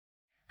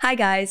Hi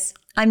guys,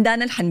 I'm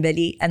Dan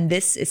Al-Hanbali and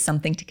this is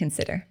Something to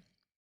Consider.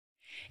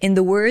 In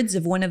the words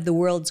of one of the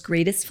world's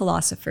greatest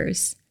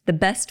philosophers, the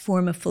best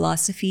form of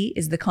philosophy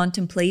is the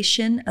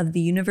contemplation of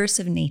the universe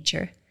of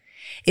nature.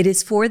 It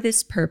is for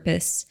this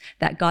purpose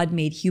that God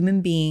made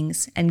human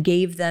beings and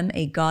gave them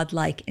a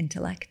godlike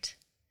intellect.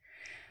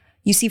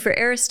 You see, for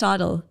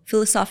Aristotle,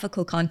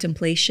 philosophical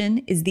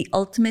contemplation is the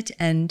ultimate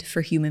end for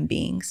human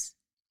beings,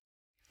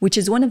 which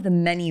is one of the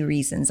many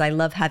reasons I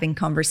love having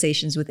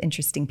conversations with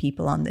interesting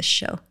people on this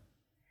show,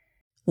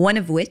 one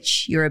of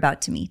which you're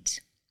about to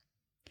meet.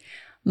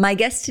 My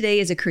guest today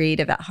is a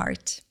creative at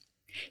heart.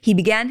 He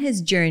began his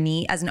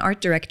journey as an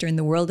art director in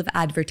the world of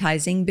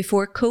advertising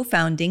before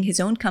co-founding his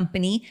own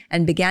company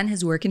and began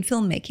his work in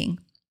filmmaking.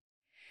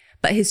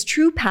 But his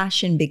true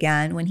passion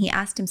began when he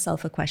asked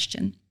himself a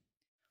question: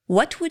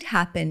 what would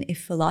happen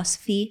if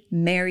philosophy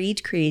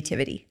married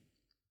creativity?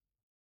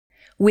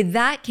 With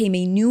that came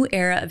a new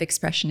era of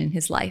expression in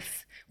his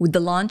life, with the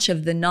launch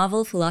of the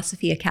Novel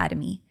Philosophy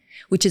Academy,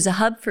 which is a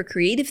hub for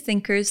creative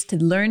thinkers to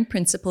learn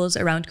principles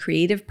around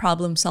creative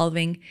problem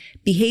solving,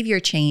 behavior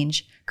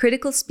change,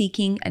 critical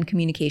speaking, and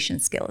communication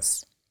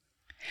skills.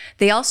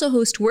 They also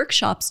host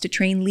workshops to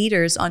train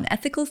leaders on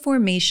ethical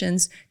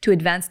formations to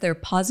advance their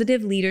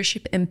positive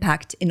leadership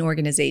impact in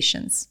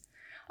organizations.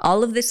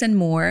 All of this and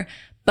more,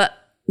 but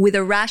with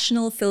a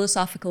rational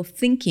philosophical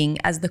thinking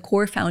as the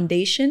core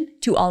foundation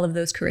to all of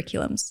those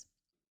curriculums.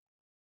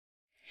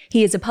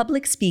 He is a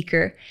public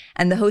speaker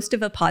and the host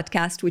of a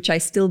podcast which I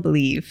still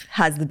believe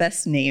has the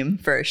best name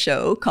for a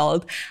show,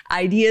 called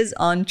Ideas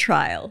on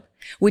Trial,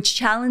 which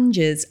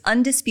challenges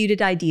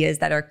undisputed ideas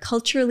that are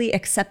culturally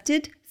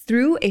accepted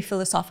through a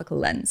philosophical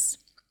lens.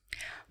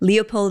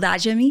 Leopold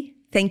Ajami,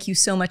 thank you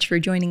so much for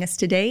joining us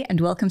today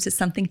and welcome to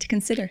Something to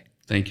Consider.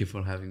 Thank you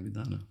for having me,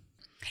 Dana.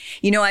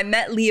 You know, I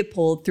met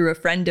Leopold through a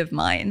friend of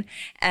mine,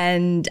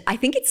 and I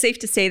think it's safe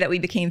to say that we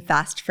became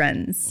fast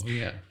friends. Oh,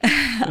 yeah.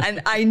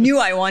 And I knew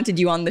I wanted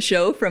you on the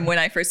show from when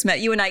I first met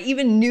you, and I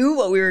even knew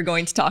what we were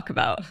going to talk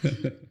about.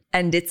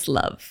 And it's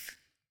love.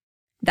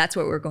 That's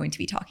what we're going to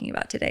be talking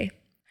about today.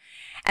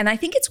 And I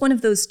think it's one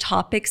of those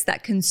topics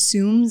that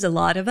consumes a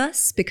lot of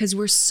us because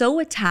we're so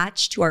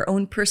attached to our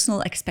own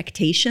personal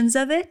expectations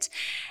of it.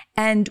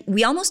 And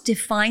we almost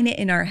define it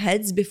in our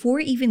heads before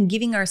even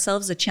giving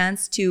ourselves a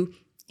chance to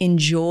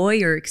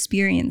enjoy or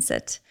experience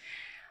it.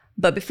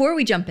 But before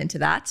we jump into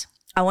that,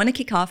 I want to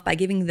kick off by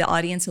giving the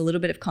audience a little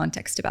bit of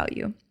context about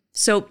you.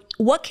 So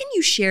what can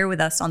you share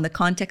with us on the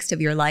context of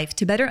your life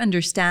to better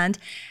understand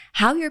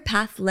how your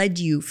path led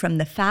you from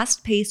the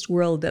fast-paced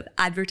world of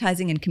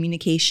advertising and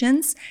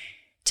communications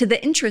to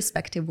the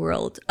introspective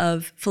world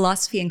of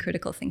philosophy and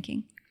critical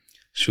thinking?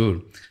 Sure.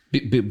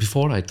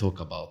 Before I talk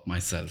about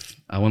myself,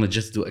 I want to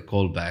just do a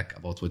callback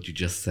about what you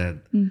just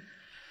said.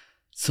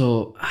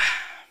 So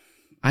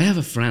I have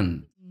a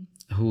friend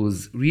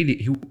who's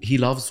really, he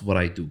loves what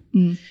I do.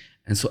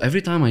 And so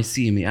every time I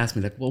see him, he asks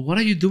me like, well, what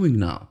are you doing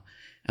now?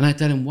 And I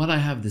tell him, well, I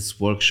have this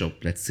workshop,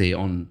 let's say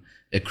on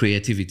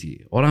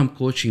creativity, or I'm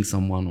coaching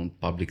someone on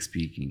public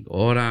speaking,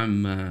 or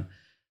I'm,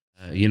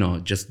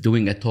 just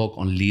doing a talk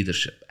on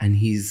leadership. And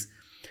he's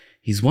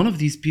one of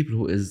these people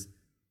who is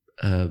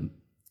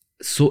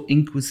so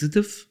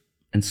inquisitive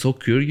and so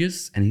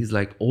curious. And he's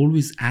like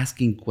always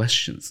asking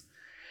questions.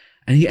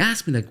 And he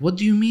asked me, like, what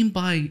do you mean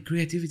by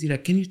creativity?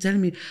 Like, can you tell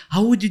me,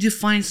 how would you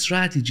define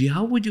strategy?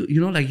 How would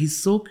you, like, he's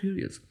so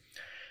curious.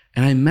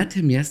 And I met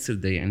him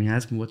yesterday and he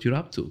asked me what you're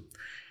up to.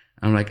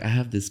 I'm like, I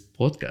have this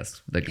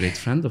podcast with a great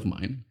friend of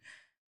mine.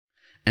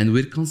 And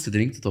we're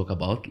considering to talk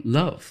about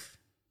love.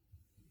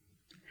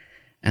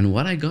 And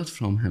what I got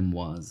from him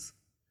was,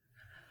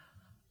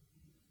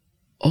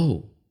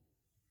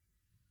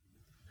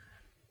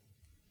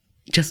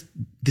 just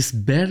this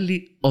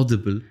barely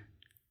audible,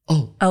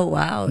 Oh,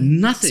 wow.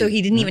 Nothing. So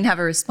he didn't even have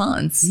a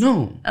response.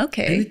 No.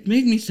 Okay. And it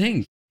made me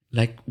think,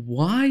 like,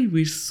 why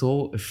we're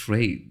so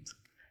afraid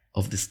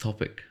of this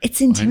topic.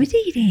 It's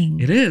intimidating.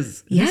 Right? It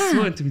is. Yeah. It's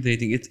so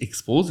intimidating. It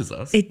exposes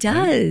us. It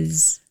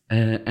does.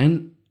 Right?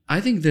 And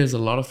I think there's a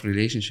lot of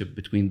relationship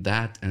between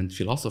that and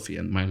philosophy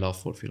and my love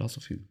for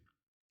philosophy.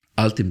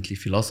 Ultimately,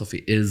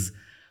 philosophy is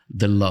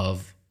the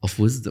love of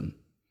wisdom.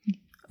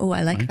 Oh,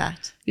 I like right?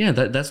 that. Yeah,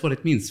 that's what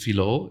it means.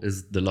 Philo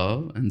is the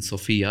love and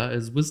Sophia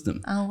is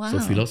wisdom. Oh, wow. So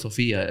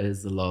philosophia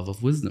is the love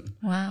of wisdom.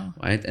 Wow.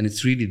 Right? And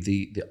it's really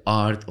the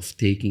art of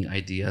taking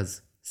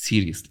ideas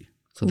seriously.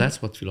 So that's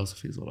what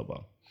philosophy is all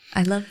about.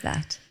 I love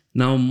that.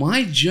 Now,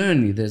 my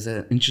journey, there's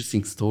an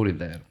interesting story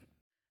there.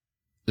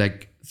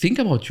 Like, think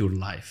about your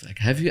life. Like,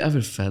 have you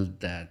ever felt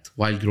that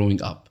while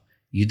growing up,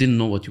 you didn't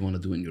know what you want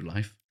to do in your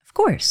life? Of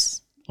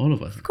course. All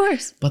of us. Of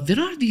course. But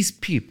there are these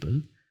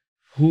people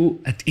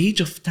who at age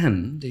of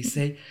 10, they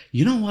say,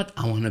 you know what,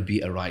 I want to be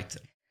a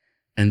writer.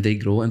 And they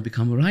grow and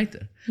become a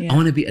writer. Yeah. I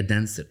want to be a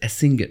dancer, a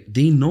singer.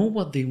 They know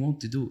what they want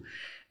to do.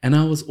 And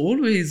I was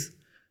always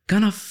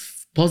kind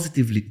of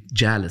positively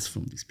jealous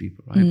from these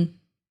people, right?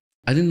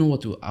 I didn't know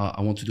what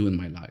I want to do in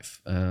my life.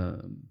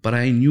 But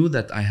I knew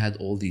that I had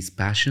all these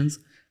passions.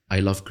 I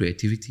love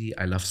creativity.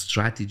 I love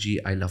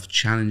strategy. I love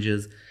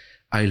challenges.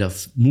 I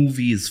love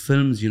movies,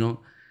 films,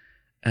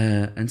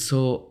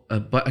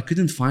 But I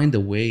couldn't find a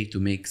way to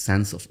make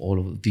sense of all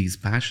of these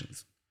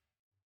passions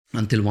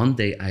until one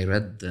day I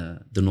read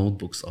the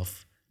notebooks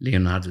of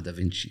Leonardo da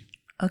Vinci.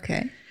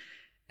 Okay.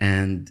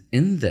 And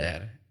in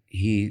there,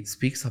 he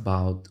speaks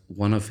about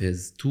one of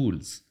his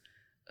tools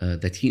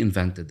that he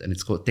invented, and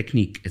it's called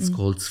technique. It's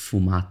called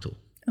sfumato.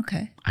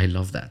 Okay. I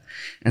love that.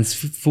 And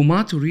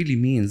sfumato really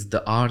means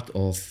the art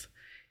of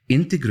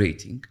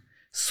integrating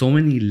so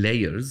many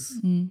layers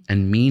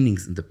and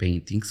meanings in the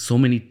painting, so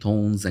many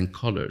tones and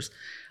colors,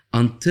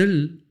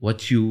 until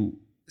what you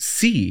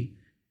see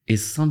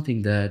is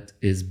something that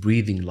is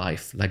breathing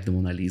life, like the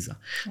Mona Lisa.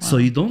 Wow. So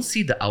you don't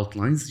see the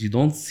outlines, you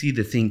don't see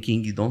the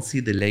thinking, you don't see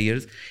the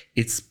layers.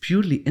 It's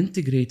purely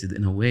integrated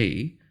in a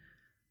way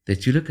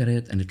that you look at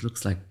it and it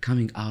looks like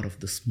coming out of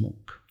the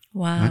smoke.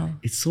 Wow. Right?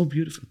 It's so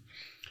beautiful.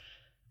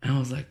 And I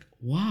was like,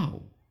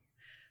 wow,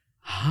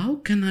 how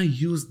can I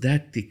use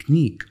that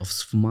technique of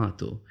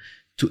sfumato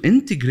to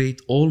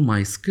integrate all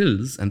my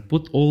skills and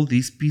put all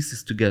these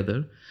pieces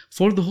together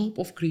for the hope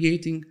of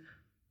creating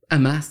a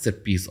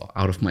masterpiece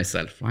out of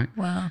myself, right?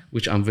 Wow.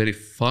 Which I'm very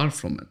far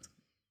from it.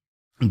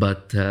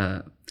 But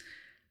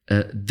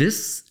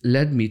this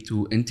led me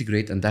to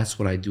integrate, and that's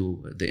what I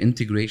do, the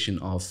integration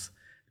of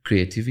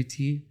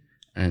creativity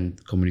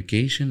and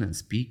communication and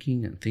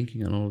speaking and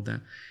thinking and all of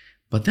that.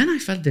 But then I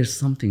felt there's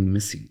something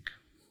missing.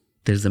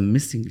 There's a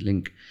missing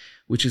link,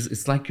 which is,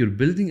 it's like you're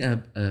building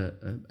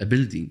a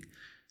building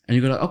and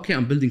you go like, okay,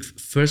 I'm building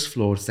first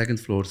floor, second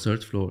floor,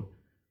 third floor.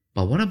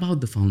 But what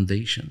about the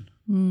foundation?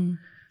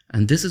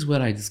 And this is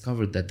where I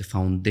discovered that the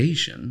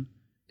foundation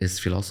is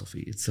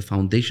philosophy. It's the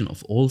foundation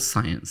of all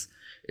science.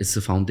 It's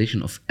the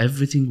foundation of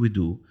everything we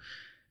do.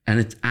 And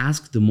it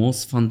asks the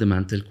most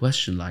fundamental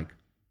question, like,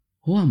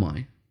 who am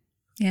I?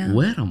 Yeah.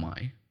 Where am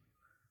I?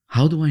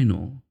 How do I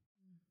know?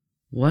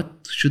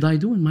 What should I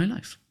do in my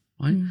life?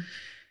 Right?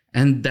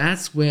 And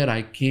that's where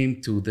I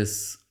came to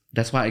this.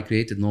 That's why I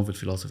created Novel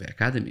Philosophy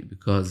Academy,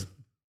 because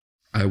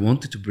I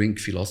wanted to bring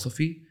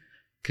philosophy,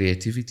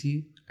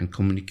 creativity, and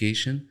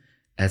communication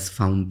as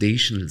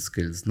foundational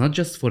skills, not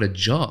just for a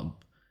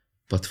job,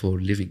 but for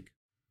living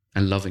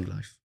and loving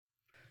life.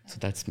 So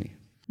that's me.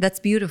 That's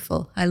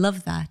beautiful. I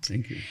love that.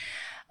 Thank you.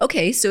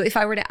 Okay, so if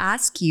I were to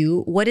ask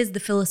you, what is the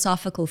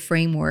philosophical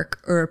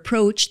framework or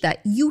approach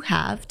that you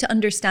have to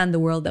understand the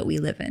world that we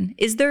live in?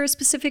 Is there a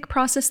specific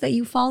process that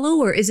you follow,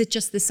 or is it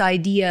just this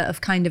idea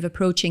of kind of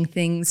approaching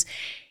things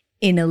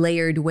in a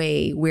layered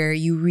way where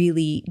you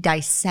really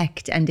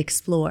dissect and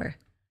explore?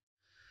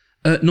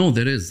 No,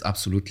 there is,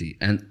 absolutely.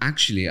 And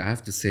actually, I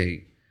have to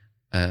say,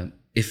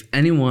 if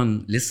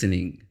anyone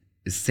listening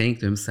is saying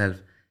to himself,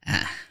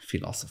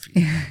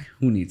 philosophy,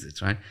 who needs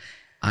it, right?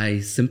 I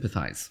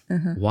sympathize.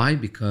 Why?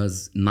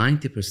 Because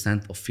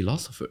 90% of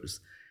philosophers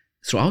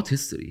throughout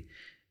history,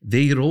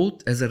 they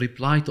wrote as a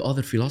reply to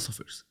other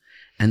philosophers.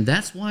 And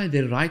that's why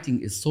their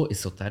writing is so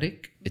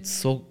esoteric, it's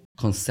so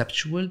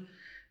conceptual,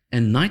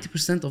 and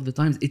 90% of the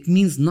times it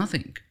means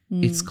nothing.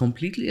 It's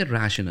completely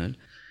irrational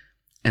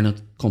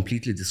and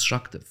completely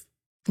destructive.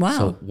 Wow.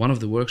 So one of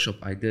the workshops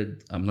I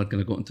did, I'm not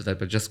going to go into that,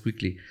 but just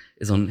quickly,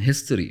 is on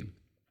history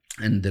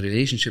and the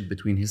relationship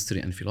between history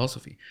and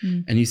philosophy.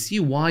 And you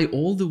see why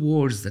all the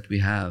wars that we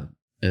have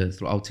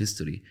throughout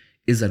history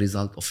is a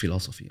result of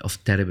philosophy,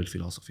 of terrible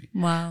philosophy.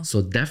 Wow.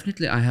 So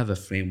definitely I have a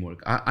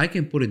framework. I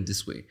can put it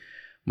this way.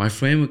 My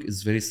framework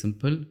is very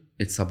simple.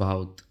 It's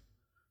about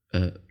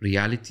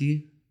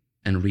reality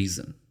and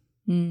reason,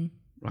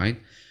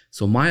 right?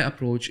 So my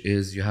approach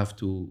is you have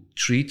to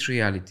treat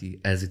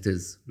reality as it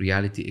is.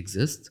 Reality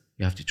exists.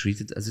 You have to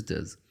treat it as it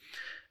is.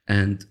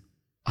 And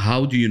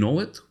how do you know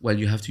it? Well,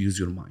 you have to use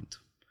your mind.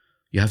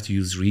 You have to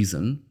use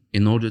reason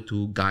in order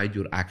to guide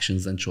your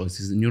actions and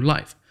choices in your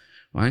life,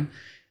 right?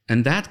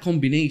 And that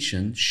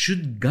combination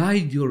should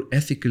guide your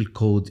ethical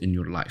code in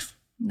your life.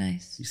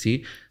 Nice. You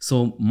see?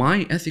 So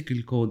my ethical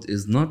code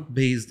is not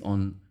based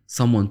on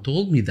someone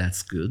told me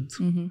that's good,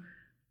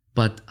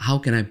 but how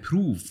can I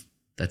prove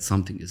that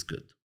something is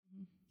good?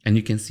 And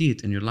you can see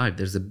it in your life.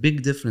 There's a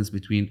big difference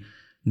between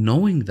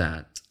knowing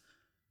that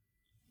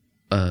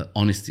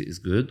honesty is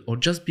good, or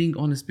just being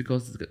honest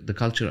because the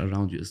culture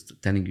around you is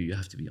telling you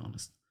have to be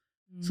honest.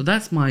 So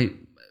that's my,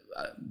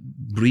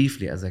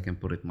 briefly as I can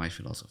put it, my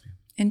philosophy.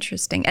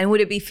 Interesting. And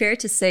would it be fair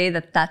to say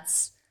that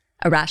that's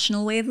a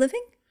rational way of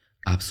living?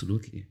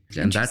 Absolutely.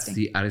 And that's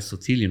the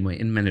Aristotelian way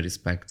in many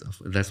respects.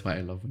 That's why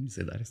I love when you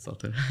said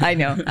Aristotle. I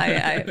know.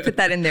 I put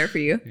that in there for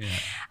you. Yeah.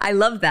 I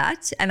love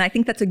that. And I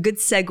think that's a good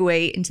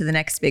segue into the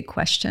next big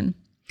question.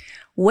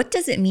 What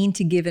does it mean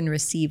to give and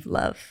receive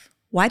love?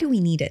 Why do we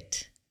need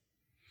it?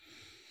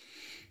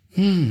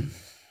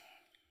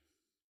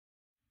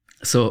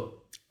 So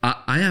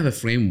I have a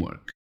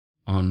framework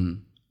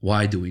on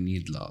why do we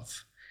need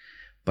love.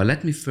 But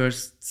let me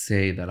first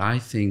say that I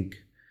think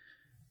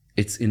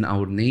it's in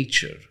our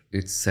nature.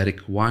 It's a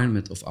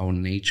requirement of our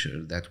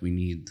nature that we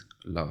need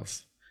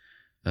love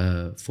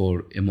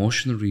for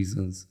emotional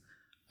reasons,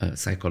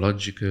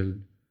 psychological,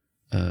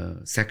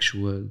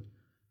 sexual,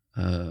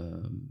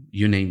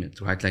 you name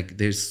it, right? Like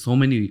there's so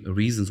many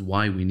reasons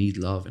why we need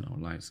love in our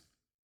lives.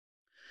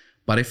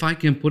 But if I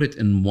can put it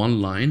in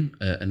one line,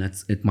 and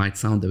it might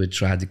sound a bit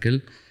radical,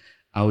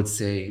 I would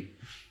say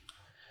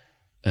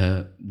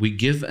we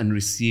give and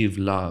receive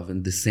love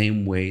in the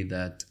same way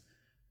that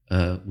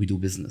we do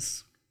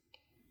business,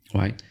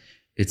 right?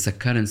 It's a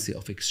currency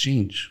of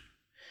exchange.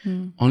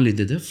 Only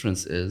the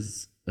difference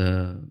is,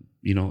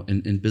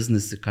 in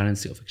business, the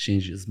currency of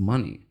exchange is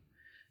money.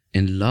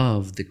 In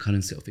love, the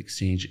currency of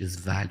exchange is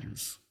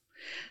values.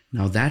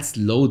 Now that's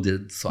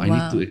loaded, so I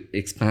need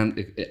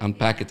to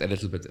unpack it a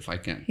little bit if I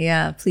can.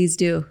 Yeah, please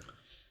do.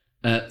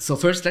 So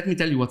first, let me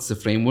tell you what's the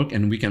framework,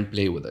 and we can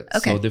play with it.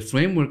 Okay. So the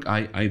framework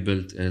I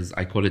built is,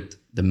 I call it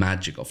the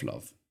magic of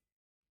love.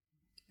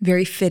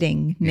 Very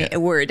fitting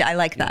word. I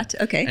like that.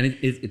 Okay. And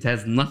it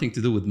has nothing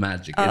to do with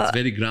magic. It's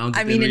very grounded.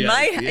 I mean, in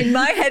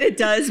my head it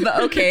does,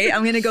 but okay,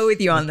 I'm going to go with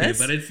you on this.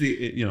 But it's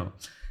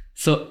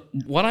So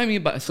what I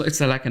mean by, so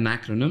it's like an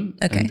acronym.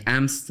 Okay. And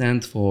M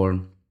stands for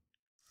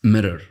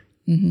mirror,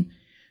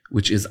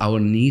 which is our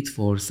need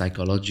for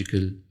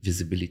psychological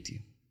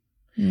visibility.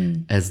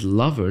 As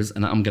lovers,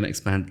 and I'm going to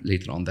expand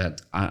later on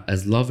that,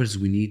 as lovers,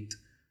 we need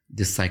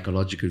this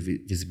psychological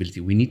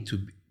visibility. We need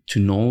to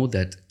know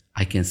that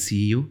I can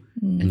see you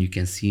and you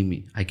can see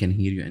me. I can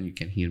hear you and you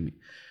can hear me.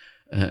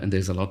 And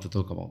there's a lot to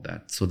talk about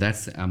that. So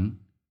that's the M.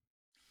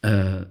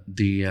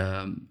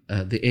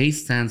 The A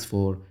stands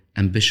for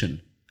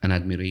ambition and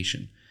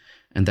admiration.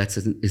 And that's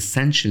an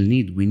essential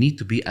need. We need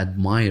to be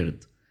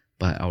admired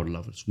by our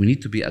lovers. We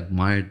need to be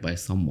admired by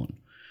someone.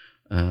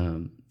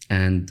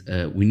 And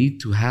we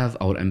need to have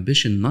our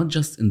ambition not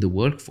just in the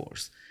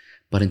workforce,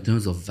 but in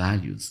terms of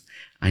values.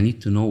 I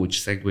need to know, which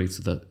segues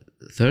to the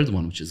third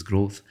one, which is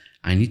growth.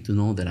 I need to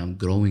know that I'm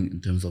growing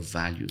in terms of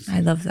values. I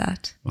love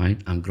that.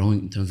 Right? I'm growing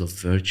in terms of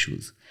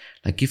virtues.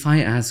 Like if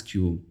I ask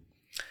you,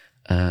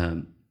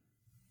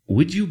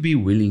 would you be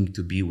willing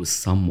to be with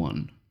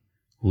someone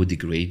who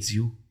degrades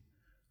you,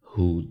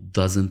 who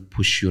doesn't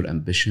push your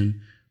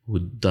ambition, who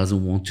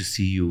doesn't want to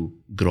see you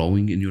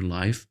growing in your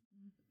life,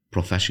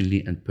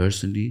 professionally and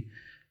personally,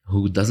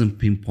 who doesn't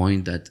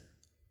pinpoint that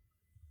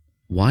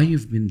why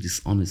you've been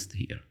dishonest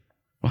here,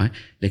 right?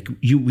 Like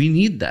we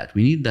need that.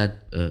 We need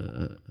that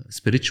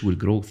spiritual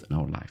growth in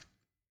our life.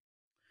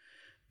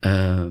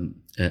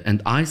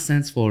 And I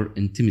stands for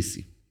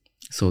intimacy.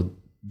 So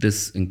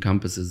this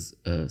encompasses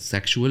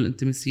sexual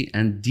intimacy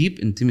and deep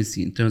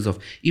intimacy in terms of,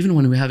 even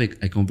when we have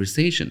a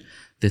conversation,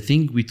 the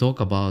thing we talk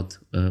about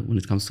when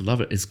it comes to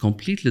lover is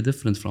completely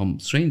different from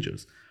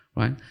strangers,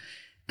 right?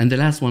 And the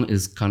last one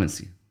is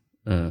currency.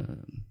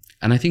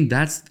 And I think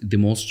that's the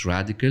most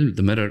radical.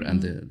 The mirror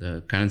and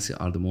the currency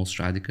are the most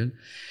radical,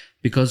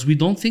 because we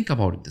don't think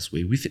about it this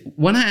way.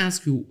 When I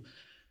ask you,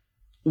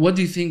 what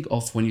do you think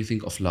of when you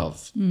think of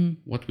love?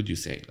 What would you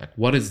say? Like,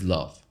 what is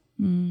love?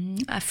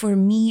 For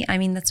me, I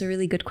mean, that's a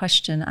really good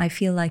question. I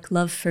feel like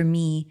love for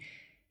me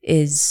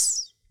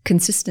is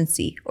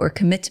consistency or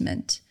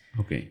commitment.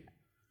 Okay.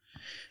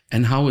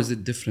 And how is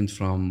it different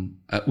from,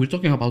 we're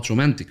talking about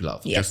romantic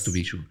love, just to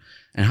be sure.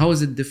 And how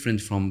is it different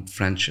from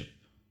friendship?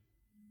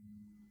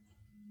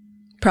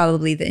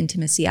 Probably the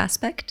intimacy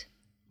aspect.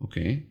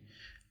 Okay.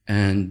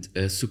 And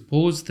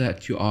suppose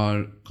that you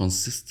are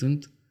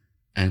consistent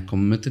and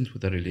committed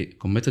with a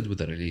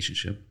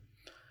relationship,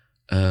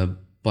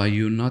 but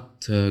you're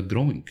not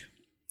growing.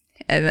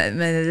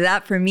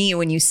 That for me,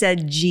 when you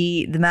said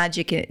G,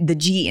 the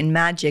G in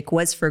magic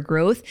was for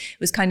growth, it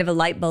was kind of a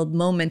light bulb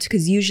moment,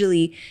 because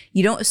usually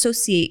you don't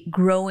associate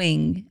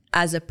growing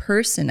as a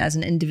person, as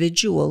an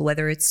individual,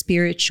 whether it's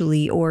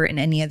spiritually or in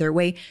any other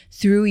way,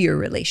 through your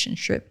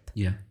relationship.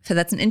 Yeah. So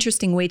that's an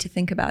interesting way to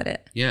think about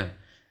it. Yeah.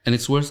 And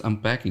it's worth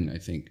unpacking, I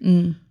think.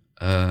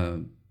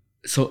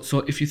 So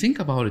if you think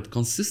about it,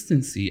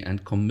 consistency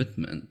and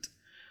commitment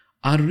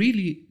are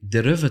really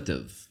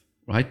derivative,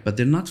 right? But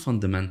they're not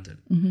fundamental.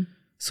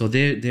 So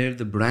they're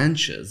the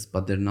branches,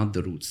 but they're not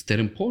the roots. They're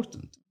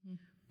important.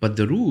 But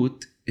the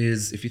root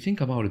is, if you think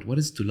about it, what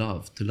is to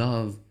love? To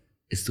love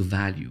is to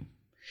value.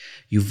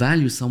 You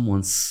value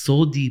someone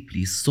so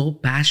deeply, so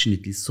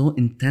passionately, so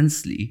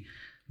intensely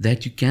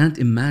that you can't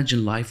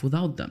imagine life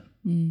without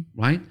them,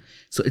 right?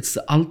 So it's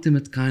the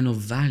ultimate kind of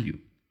value.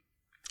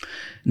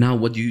 Now,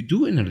 what do you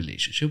do in a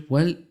relationship?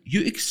 Well,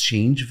 you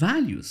exchange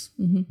values.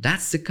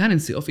 That's the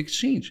currency of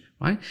exchange,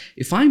 right?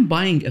 If I'm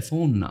buying a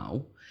phone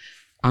now,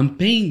 I'm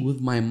paying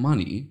with my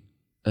money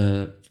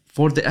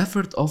for the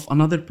effort of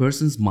another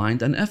person's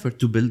mind and effort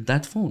to build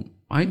that phone,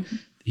 right?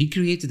 He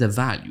created a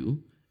value,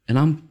 and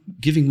I'm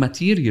giving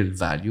material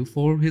value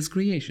for his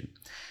creation.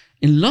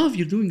 In love,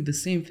 you're doing the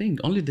same thing.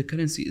 Only the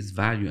currency is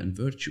value and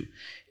virtue.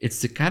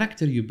 It's the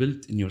character you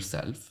built in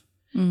yourself.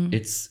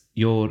 It's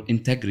your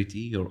integrity,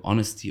 your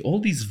honesty, all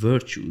these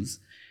virtues.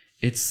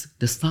 It's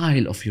the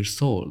style of your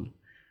soul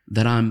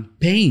that I'm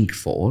paying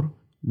for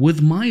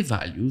with my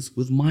values,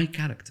 with my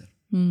character,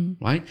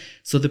 right?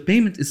 So the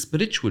payment is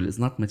spiritual, it's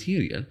not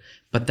material,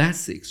 but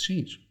that's the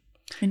exchange.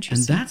 Interesting.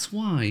 And that's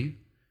why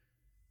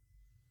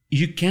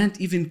you can't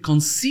even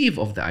conceive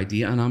of the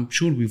idea, and I'm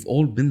sure we've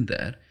all been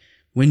there,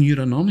 when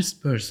you're an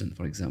honest person,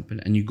 for example,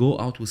 and you go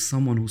out with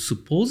someone who's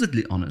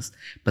supposedly honest,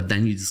 but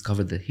then you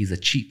discover that he's a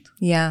cheat.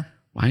 Yeah.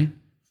 right?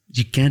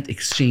 You can't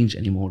exchange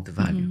anymore the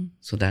value.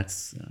 So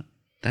that's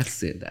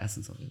it, the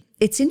essence of it.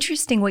 It's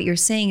interesting what you're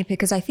saying,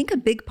 because I think a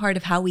big part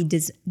of how we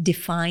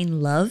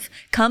define love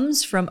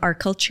comes from our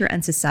culture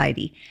and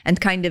society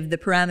and kind of the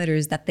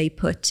parameters that they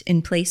put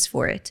in place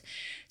for it.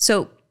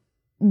 So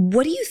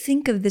what do you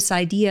think of this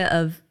idea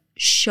of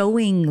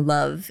showing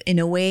love in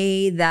a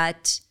way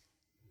that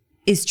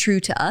is true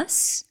to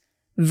us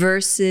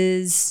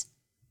versus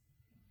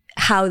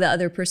how the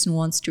other person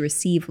wants to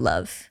receive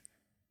love?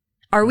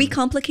 Are we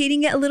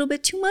complicating it a little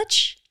bit too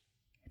much?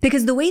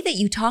 Because the way that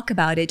you talk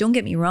about it, don't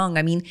get me wrong,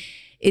 I mean,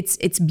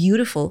 it's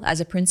beautiful as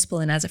a principle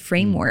and as a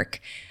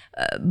framework,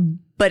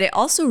 but it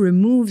also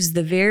removes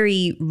the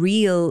very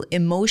real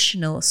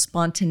emotional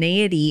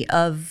spontaneity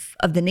of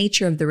the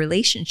nature of the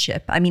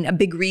relationship. I mean, a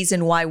big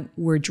reason why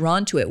we're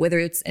drawn to it, whether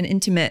it's an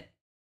intimate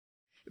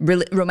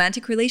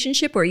romantic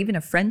relationship or even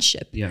a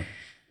friendship. Yeah.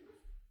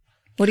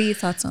 What are your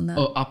thoughts on that?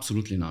 Oh,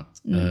 absolutely not.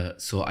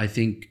 So I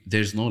think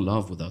there's no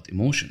love without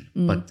emotion.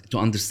 But to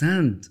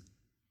understand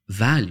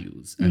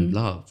values and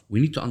love, we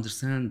need to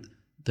understand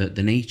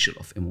the nature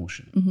of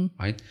emotion,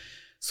 right?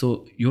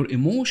 So your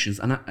emotions,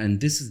 and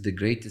this is the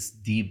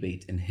greatest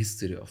debate in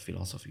history of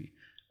philosophy.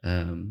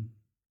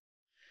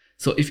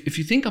 So if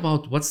you think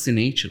about what's the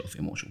nature of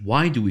emotion,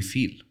 why do we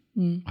feel?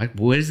 Right?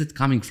 Where is it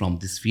coming from,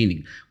 this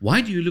feeling?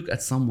 Why do you look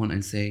at someone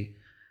and say,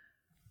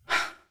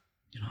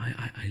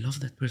 I love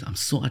that person, I'm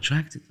so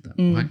attracted to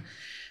them, right?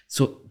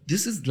 So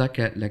this is like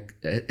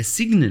a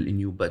signal in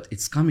you, but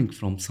it's coming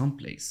from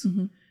someplace,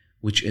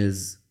 which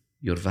is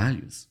your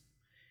values,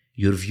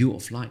 your view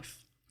of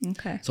life.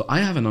 Okay. So I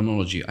have an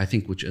analogy, I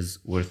think, which is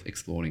worth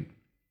exploring.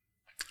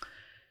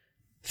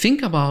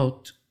 Think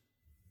about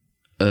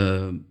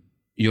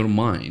your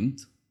mind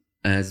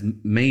as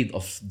made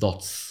of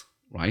dots,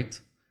 right?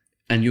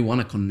 And you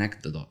want to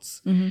connect the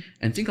dots.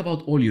 And think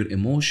about all your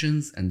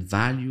emotions and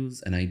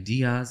values and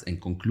ideas and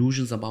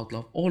conclusions about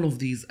love, all of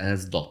these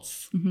as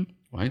dots,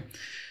 right?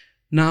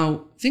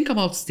 Now, think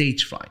about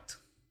stage fright.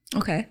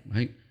 Okay.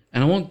 Right?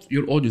 And I want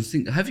your audience to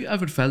think, have you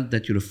ever felt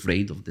that you're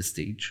afraid of the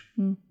stage?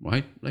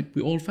 Right? Like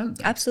we all felt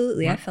that.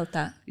 Absolutely, right? I felt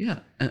that.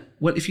 Yeah.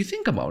 Well, if you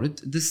think about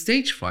it, the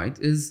stage fright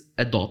is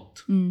a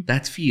dot.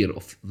 That fear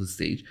of the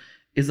stage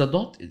is a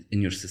dot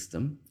in your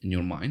system, in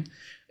your mind.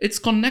 It's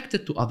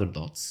connected to other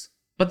dots,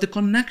 but the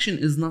connection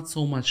is not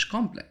so much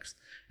complex.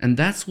 And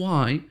that's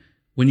why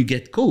when you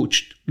get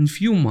coached, in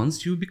few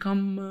months, you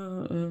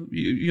become,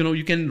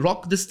 you can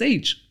rock the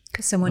stage.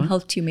 Because someone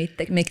helped you make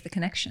the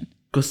connection.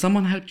 Because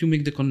someone helped you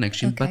make the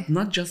connection, Okay. but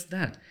not just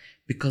that,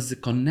 because the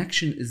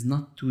connection is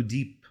not too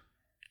deep,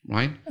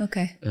 right?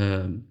 Okay.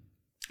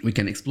 We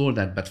can explore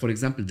that. But for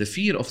example, the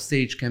fear of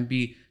stage can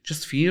be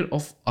just fear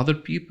of other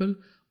people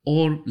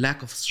or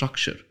lack of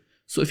structure.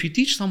 So if you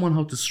teach someone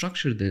how to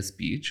structure their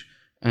speech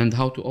and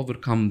how to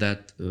overcome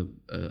that,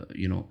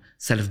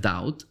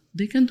 self-doubt,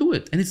 they can do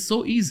it. And it's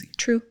so easy.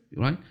 True.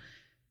 Right?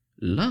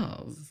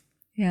 Love.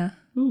 Yeah.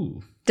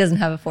 Ooh. Doesn't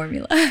have a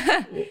formula.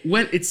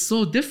 Well, it's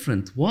so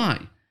different.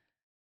 Why?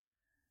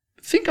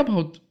 Think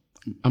about,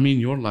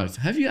 your life.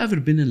 Have you ever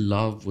been in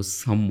love with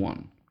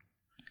someone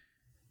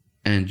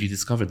and you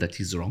discovered that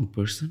he's the wrong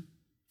person?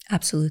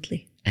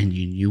 Absolutely. And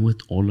you knew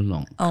it all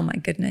along? Oh my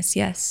goodness,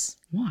 yes.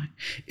 Why?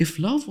 If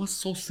love was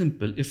so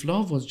simple, if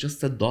love was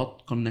just a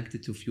dot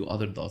connected to a few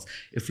other dots,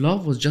 if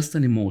love was just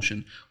an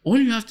emotion, all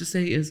you have to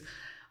say is,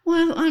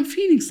 well, I'm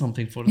feeling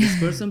something for this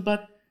person,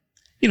 but,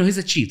 he's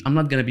a cheat. I'm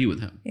not going to be with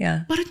him.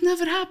 Yeah. But it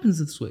never happens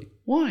this way.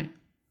 Why?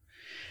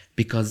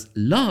 Because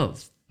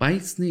love, by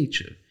its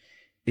nature,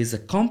 is a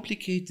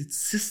complicated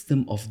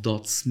system of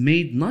dots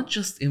made not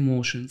just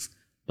emotions,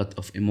 but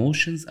of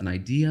emotions and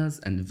ideas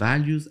and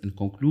values and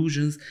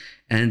conclusions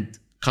and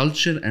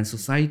culture and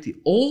society.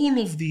 All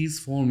of these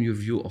form your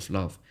view of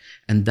love.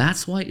 And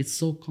that's why it's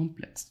so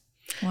complex.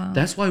 Wow.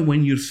 That's why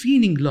when you're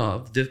feeling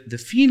love,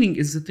 the feeling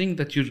is the thing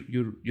that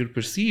you're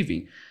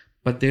perceiving.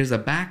 But there's a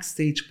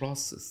backstage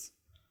process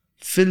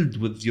filled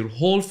with your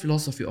whole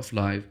philosophy of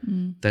life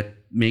that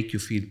make you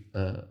feel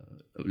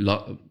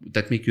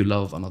that make you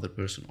love another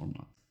person or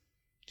not.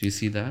 Do you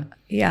see that?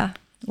 Yeah.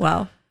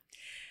 Wow.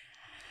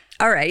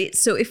 All right.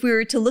 So if we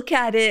were to look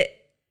at it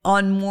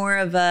on more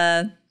of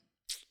a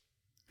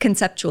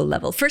conceptual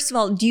level, first of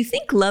all, do you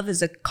think love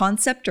is a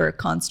concept or a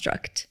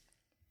construct?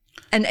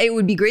 And it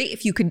would be great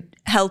if you could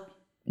help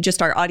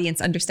just our audience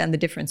understand the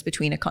difference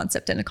between a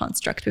concept and a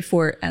construct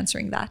before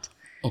answering that.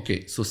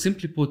 Okay. So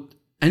simply put,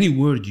 any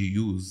word you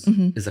use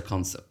is a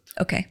concept.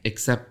 Okay.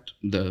 Except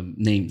the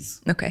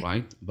names. Okay.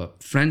 Right?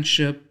 But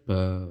friendship,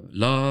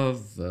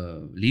 love,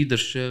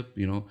 leadership,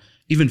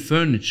 even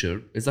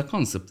furniture is a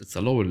concept. It's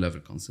a lower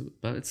level concept,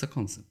 but it's a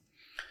concept.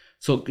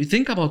 So you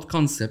think about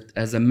concept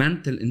as a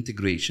mental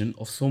integration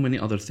of so many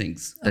other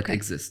things that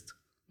exist.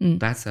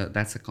 That's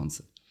a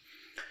concept.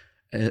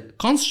 A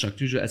construct,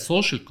 usually a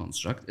social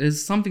construct,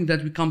 is something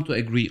that we come to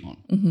agree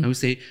on. And we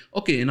say,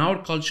 okay, in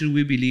our culture,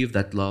 we believe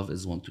that love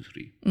is 1, 2,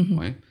 3,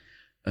 right?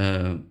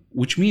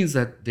 Which means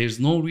that there's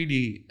no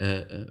really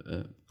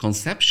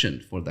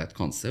conception for that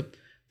concept.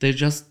 They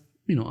just,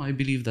 I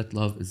believe that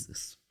love is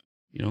this,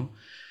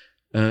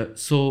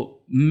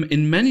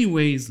 In many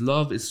ways,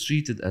 love is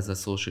treated as a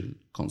social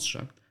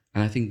construct,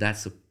 and I think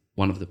that's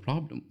one of the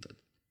problems with it.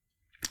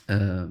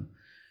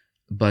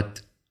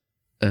 But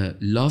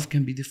love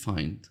can be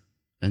defined,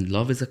 and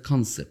love is a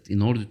concept.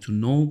 In order to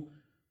know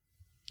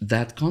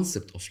that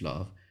concept of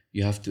love,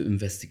 you have to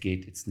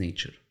investigate its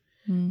nature.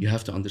 You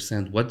have to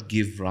understand what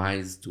gives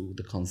rise to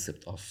the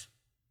concept of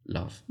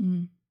love.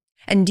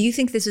 And do you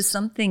think this is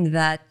something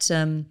that,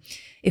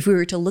 if we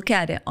were to look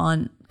at it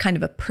on kind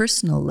of a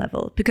personal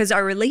level, because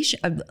our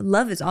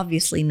love is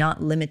obviously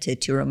not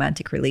limited to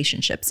romantic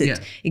relationships.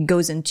 It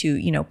goes into,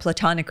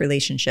 platonic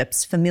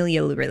relationships,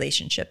 familial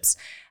relationships,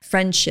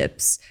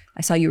 friendships.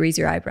 I saw you raise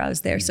your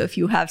eyebrows there. So if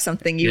you have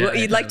something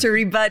you'd like to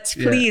rebut,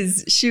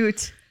 please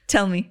shoot.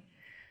 Tell me.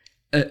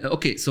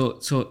 Okay, so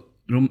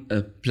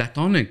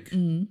platonic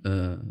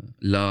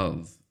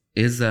love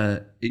is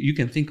you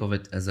can think of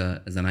it as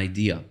an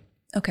idea.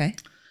 Okay.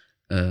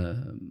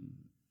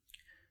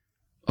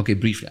 Okay,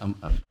 briefly.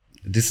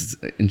 This is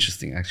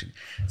interesting, actually.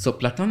 So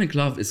Platonic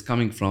love is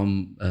coming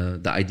from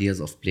the ideas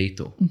of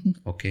Plato.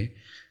 Okay,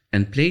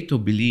 and Plato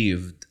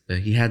believed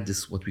he had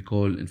this what we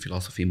call in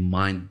philosophy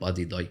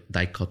mind-body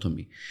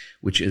dichotomy,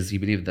 which is he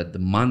believed that the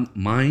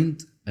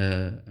mind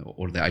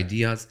or the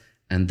ideas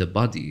and the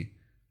body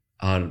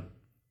are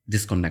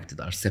disconnected,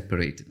 are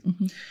separated.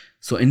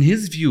 So in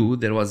his view,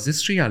 there was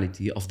this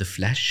reality of the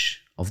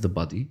flesh, of the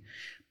body,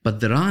 but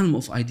the realm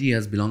of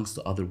ideas belongs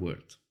to other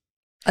world.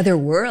 Other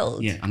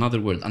world? Yeah, another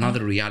world,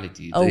 another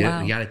reality,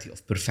 reality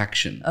of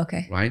perfection.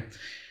 Okay. Right?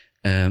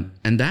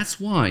 And that's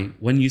why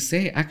when you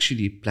say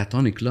actually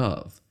Platonic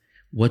love,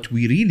 what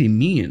we really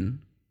mean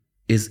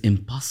is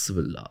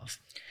impossible love.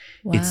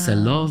 Wow. It's a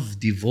love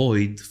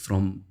devoid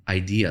from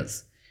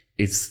ideas.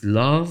 It's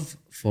love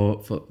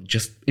for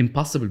just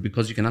impossible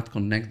because you cannot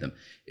connect them.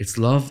 It's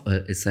love,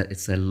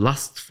 it's a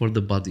lust for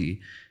the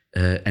body,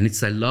 and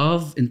it's a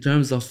love in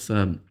terms of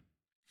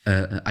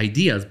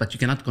ideas, but you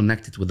cannot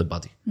connect it with the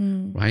body,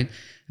 right?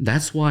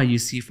 That's why you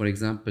see, for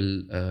example,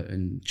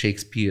 in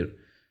Shakespeare,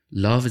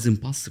 love is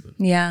impossible.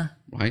 Yeah.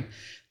 Right?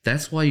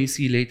 That's why you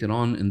see later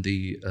on in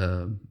the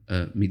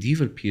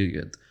medieval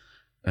period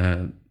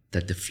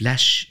that the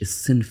flesh is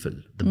sinful,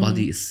 the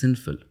body is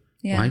sinful,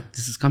 right?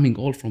 This is coming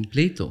all from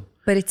Plato.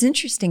 But it's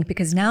interesting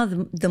because now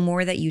the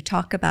more that you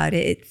talk about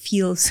it, it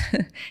feels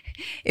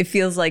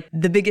like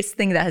the biggest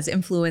thing that has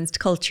influenced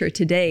culture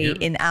today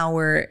in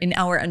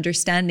our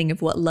understanding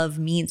of what love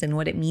means and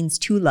what it means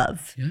to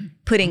love. Yeah,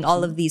 putting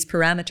all of these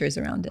parameters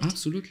around it.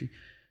 Absolutely.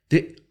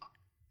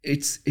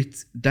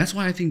 That's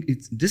why I think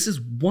this is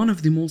one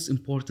of the most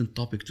important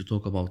topic to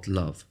talk about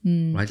love,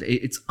 right?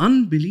 It's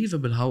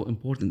unbelievable how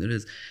important it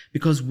is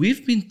because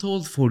we've been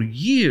told for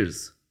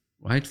years,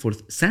 right, for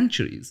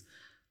centuries,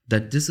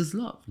 that this is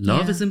love.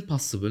 Love is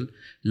impossible.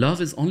 Love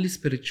is only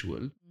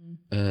spiritual.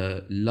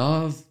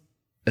 Love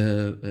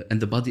and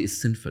the body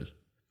is sinful,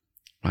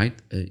 right?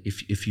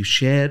 If you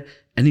share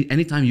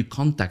anytime you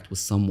contact with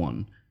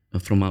someone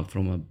from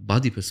a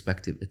body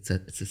perspective, it's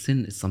a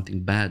sin. It's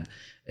something bad.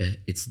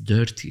 It's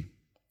dirty,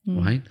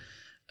 right?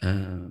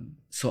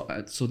 So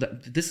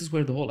that this is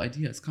where the whole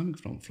idea is coming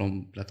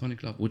from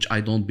Platonic love, which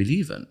I don't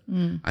believe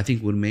in. I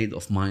think we're made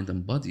of mind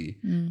and body,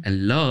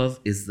 and love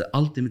is the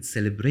ultimate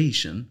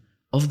celebration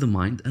of the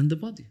mind and the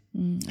body.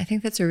 I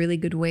think that's a really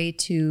good way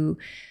to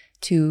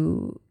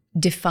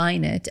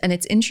define it. And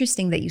it's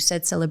interesting that you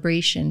said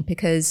celebration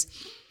because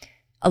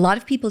a lot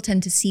of people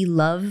tend to see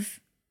love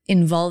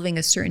involving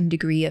a certain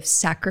degree of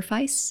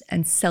sacrifice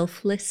and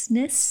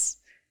selflessness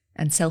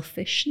and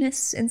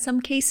selfishness in some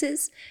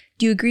cases.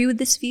 Do you agree with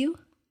this view?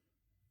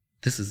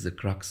 This is the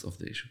crux of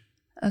the issue.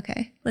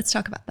 Okay, let's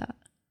talk about that.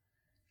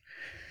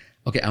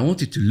 Okay, I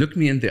want you to look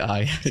me in the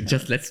eye.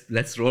 Just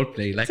let's role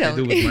play like I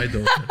do with my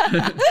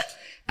daughter.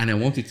 And I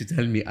want you to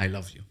tell me I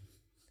love you.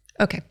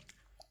 Okay.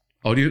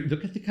 Or you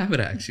look at the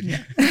camera, actually.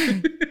 Yeah.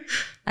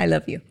 I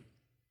love you.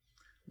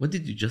 What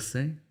did you just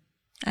say?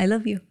 I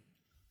love you.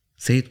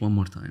 Say it one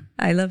more time.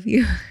 I love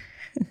you.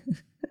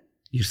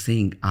 You're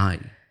saying I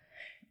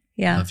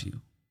love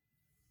you.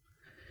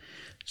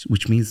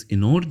 Which means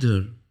in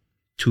order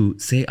to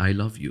say I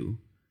love you,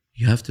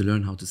 you have to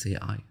learn how to say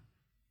I.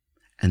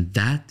 And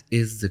that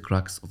is the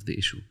crux of the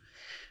issue.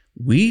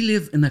 We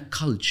live in a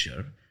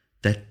culture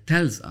that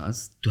tells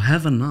us to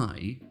have an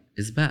I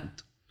is bad.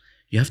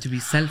 You have to be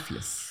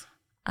selfless.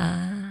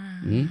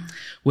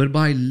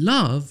 Whereby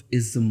love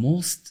is the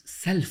most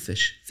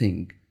selfish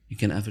thing you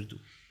can ever do.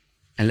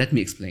 And let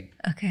me explain.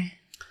 Okay.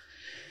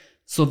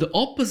 So the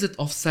opposite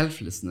of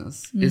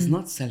selflessness is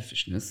not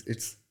selfishness,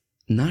 it's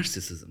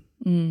narcissism.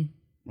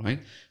 Right?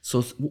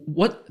 So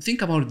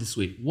think about it this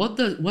way. What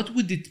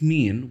would it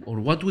mean or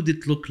what would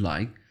it look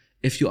like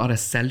if you are a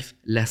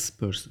selfless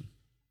person?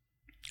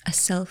 A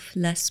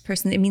selfless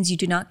person. It means you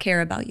do not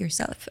care about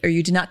yourself or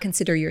you do not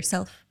consider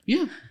yourself.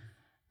 Yeah.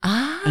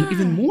 And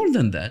even more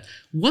than that,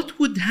 what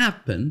would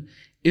happen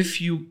if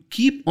you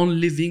keep on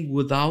living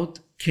without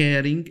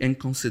caring and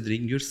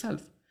considering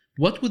yourself?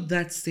 What would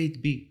that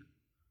state be?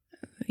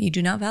 You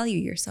do not value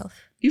yourself.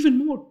 Even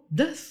more,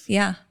 death.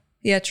 Yeah.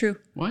 Yeah, true.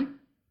 Right?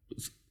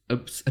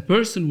 a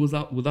person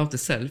without a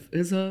self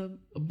is a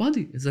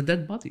body, is a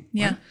dead body.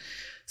 Yeah. Right?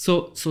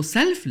 So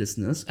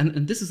selflessness,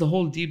 and this is a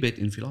whole debate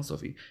in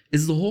philosophy,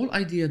 is the whole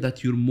idea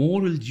that your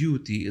moral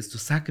duty is to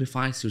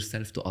sacrifice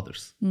yourself to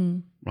others,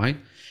 right?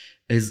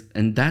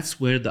 And that's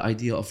where the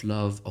idea of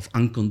love, of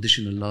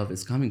unconditional love,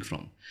 is coming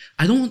from.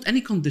 I don't want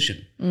any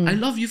condition. I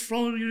love you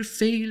for your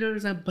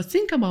failures, but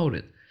think about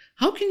it.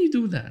 How can you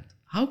do that?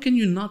 How can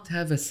you not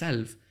have a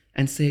self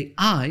and say,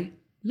 I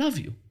love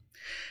you?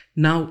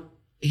 Now,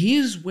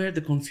 here's where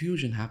the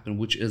confusion happens,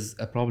 which is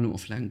a problem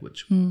of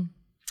language.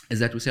 Is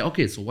that we say,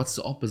 okay, so what's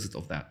the opposite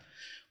of that?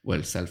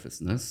 Well,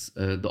 selflessness,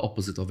 the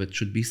opposite of it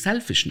should be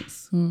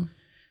selfishness.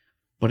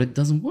 But it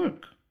doesn't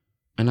work.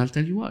 And I'll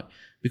tell you why.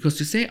 Because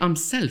to say I'm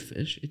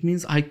selfish, it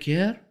means I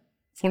care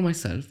for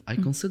myself, I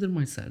consider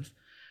myself,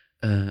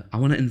 I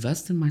want to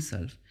invest in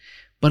myself.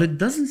 But it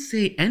doesn't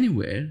say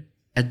anywhere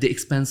at the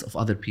expense of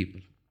other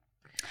people.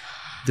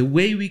 The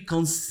way we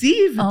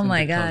conceive it. Oh in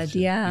my the God, culture.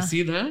 yeah. You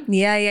see that?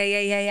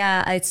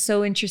 Yeah. It's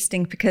so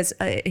interesting because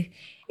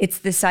it's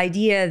this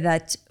idea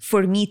that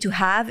for me to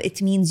have,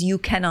 it means you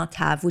cannot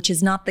have, which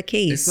is not the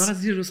case. It's not a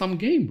zero-sum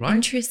game, right?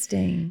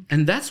 Interesting.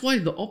 And that's why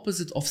the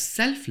opposite of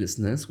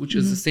selflessness, which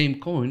is the same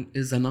coin,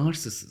 is a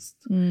narcissist.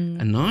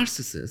 A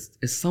narcissist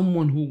is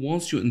someone who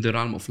wants you in the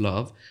realm of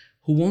love,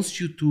 who wants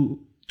you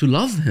to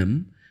love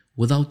him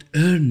without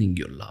earning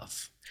your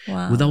love,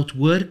 without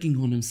working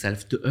on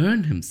himself to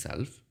earn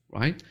himself,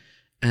 right?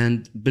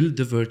 And build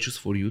the virtues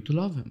for you to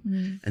love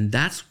him. And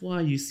that's why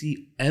you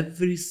see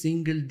every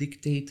single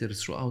dictator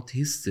throughout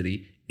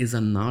history is a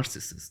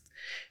narcissist,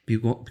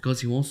 because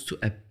he wants to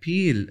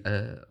appear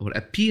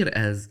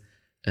as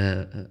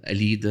a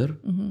leader,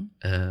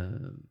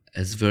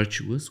 as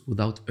virtuous,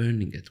 without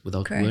earning it,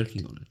 without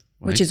working on it.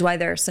 Right? Which is why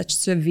there are such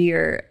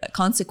severe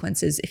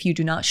consequences if you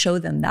do not show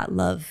them that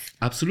love.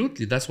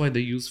 Absolutely. That's why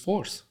they use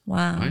force.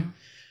 Wow. Right?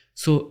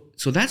 So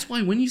that's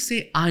why when you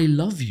say, I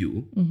love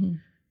you,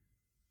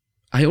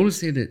 I always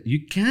say that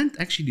you can't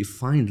actually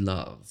find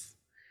love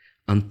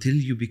until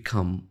you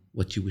become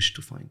what you wish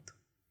to find.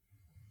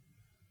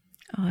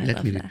 Oh, I Let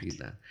love me that. repeat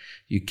that.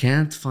 You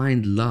can't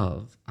find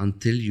love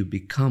until you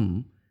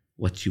become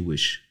what you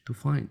wish to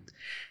find.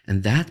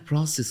 And that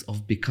process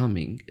of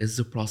becoming is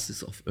the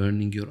process of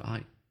earning your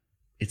I.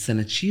 It's an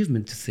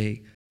achievement to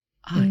say,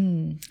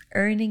 I.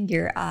 Earning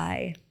your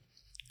I.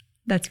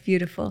 That's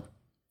beautiful.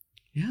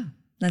 Yeah.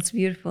 That's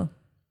beautiful.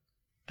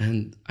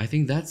 And I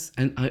think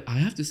and I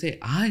have to say,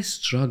 I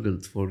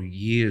struggled for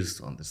years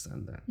to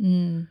understand that.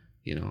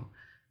 You know,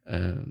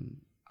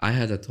 I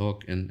had a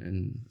talk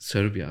in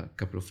Serbia a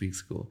couple of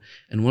weeks ago.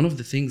 And one of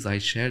the things I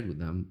shared with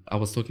them, I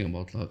was talking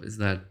about love, is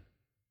that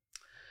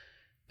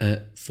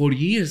for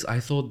years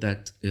I thought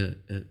that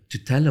to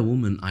tell a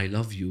woman I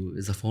love you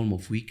is a form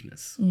of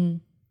weakness,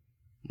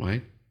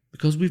 right?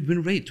 Because we've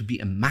been raised to be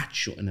a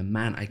macho and a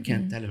man. I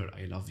can't tell her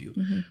I love you,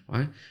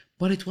 right?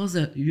 But it was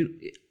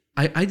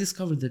I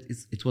discovered that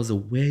it was a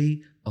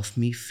way of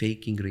me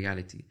faking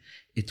reality.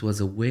 It was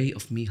a way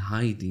of me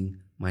hiding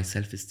my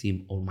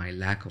self-esteem or my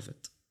lack of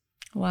it.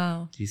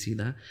 Wow. Do you see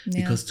that?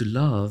 Yeah. Because to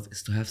love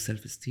is to have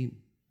self-esteem.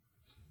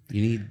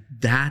 You need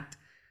that.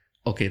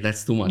 Okay,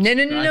 that's too much.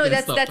 No.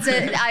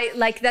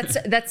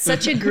 That's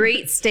such a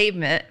great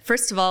statement.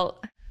 First of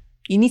all,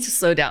 you need to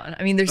slow down.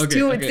 I mean, there's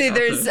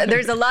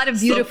there's a lot of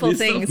beautiful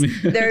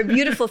things. There are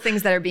beautiful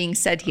things that are being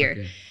said here.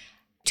 Okay.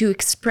 To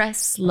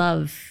express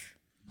love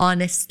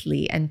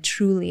honestly and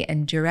truly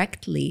and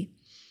directly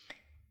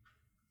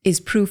is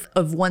proof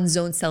of one's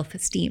own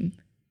self-esteem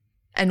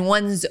and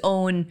one's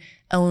own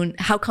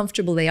how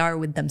comfortable they are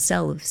with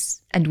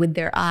themselves and with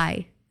their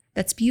I.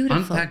 That's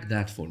beautiful. Unpack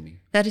that for me.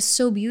 That is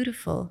so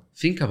beautiful.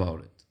 Think about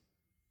it.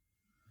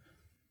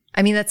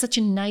 I mean, that's such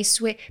a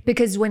nice way,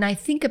 because when I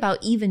think about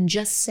even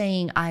just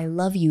saying I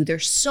love you,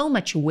 there's so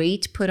much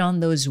weight put on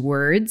those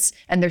words,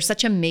 and there's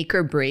such a make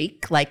or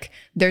break. Like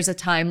there's a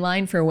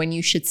timeline for when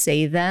you should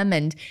say them,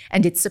 and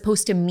it's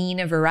supposed to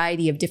mean a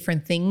variety of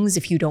different things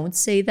if you don't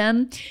say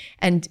them.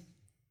 And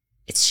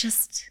it's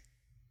just...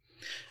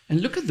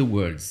 And look at the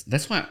words.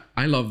 That's why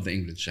I love the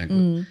English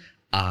language.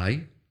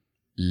 I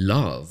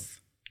love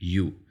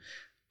you.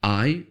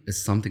 I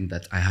is something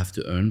that I have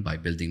to earn by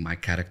building my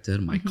character,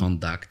 my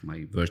conduct,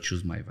 my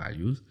virtues, my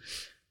values.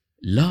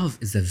 Love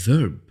is a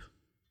verb.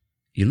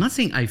 You're not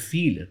saying I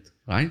feel it,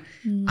 right?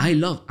 I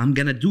love. I'm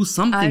going to do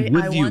something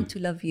with you. I want to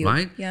love you.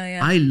 Right? Yeah.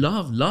 I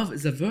love. Love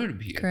is a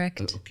verb here.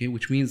 Correct. Okay,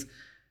 which means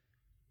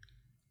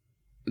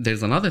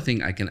there's another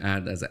thing I can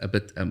add as a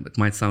bit, it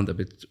might sound a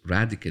bit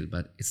radical,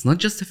 but it's not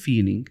just a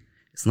feeling.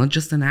 It's not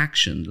just an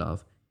action,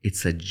 love.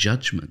 It's a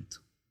judgment.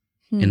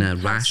 In a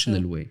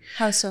rational way.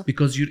 How so?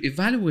 Because you're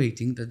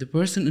evaluating that the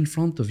person in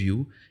front of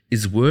you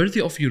is worthy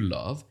of your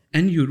love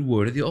and you're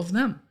worthy of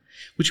them.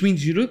 Which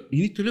means you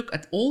need to look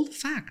at all the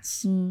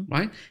facts,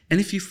 right? And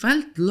if you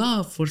felt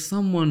love for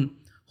someone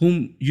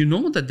whom you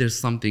know that there's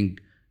something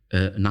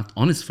not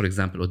honest, for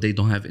example, or they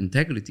don't have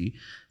integrity,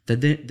 that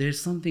there's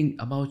something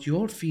about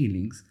your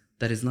feelings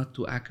that is not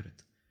too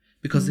accurate.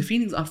 Because the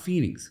feelings are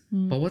feelings,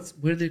 but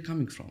where they're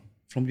coming from?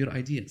 from your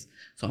ideas.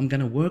 So I'm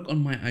going to work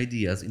on my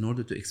ideas in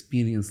order to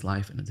experience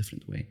life in a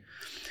different way.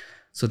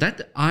 So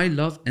that I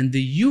love, and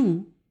the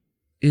you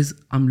is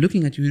I'm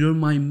looking at you, you're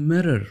my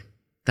mirror.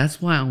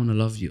 That's why I want to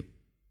love you,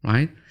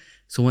 right?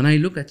 So when I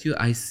look at you,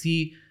 I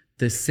see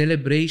the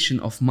celebration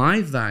of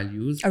my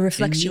values, a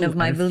reflection of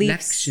my beliefs. A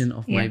reflection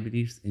of my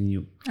beliefs in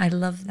you. I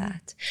love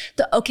that.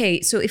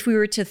 Okay, so if we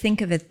were to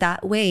think of it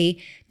that way,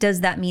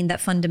 does that mean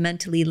that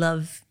fundamentally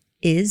love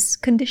is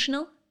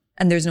conditional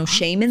and there's no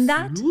shame in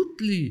that?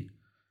 Absolutely.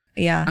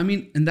 Yeah. I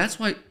mean, and that's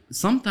why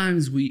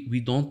sometimes we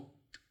don't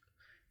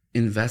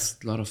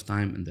invest a lot of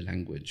time in the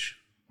language,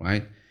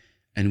 right?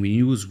 And we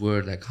use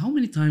word like, how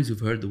many times you've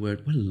heard the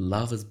word, well,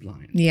 love is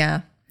blind.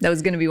 Yeah. That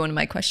was going to be one of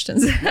my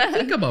questions.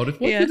 Think about it.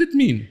 What would it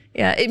mean?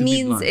 Yeah, it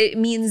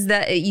means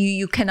that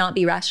you cannot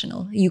be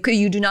rational.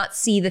 You do not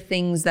see the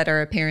things that are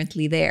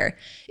apparently there.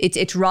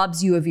 It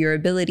robs you of your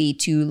ability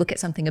to look at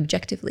something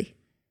objectively.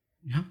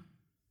 Yeah,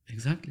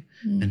 exactly.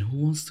 And who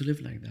wants to live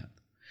like that?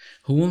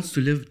 Who wants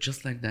to live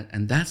just like that?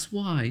 And that's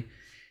why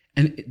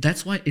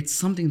it's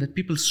something that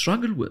people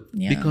struggle with,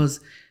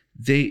 because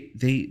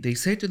they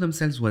say to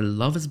themselves, well,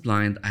 love is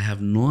blind. I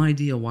have no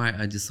idea why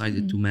I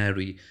decided to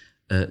marry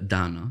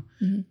Dana.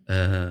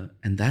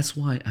 And that's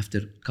why after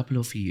a couple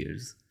of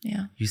years,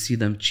 you see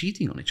them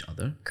cheating on each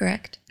other.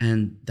 Correct.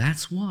 And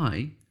that's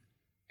why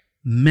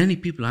many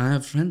people, I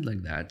have a friend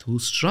like that who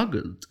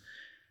struggled,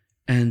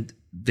 and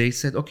they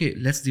said, okay,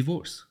 let's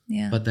divorce.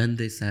 Yeah. But then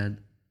they said,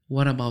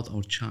 what about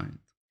our child?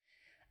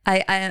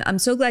 I'm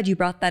so glad you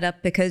brought that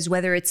up, because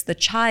whether it's the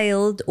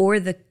child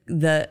or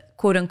the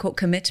quote unquote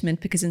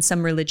commitment, because in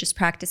some religious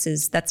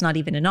practices, that's not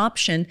even an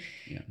option.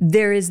 Yeah.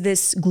 There is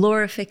this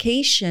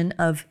glorification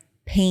of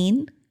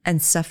pain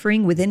and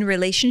suffering within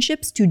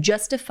relationships to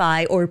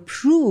justify or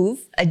prove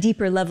a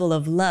deeper level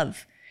of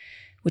love,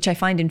 which I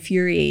find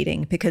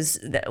infuriating, because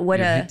You're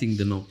hitting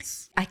the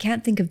notes. I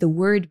can't think of the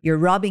word. You're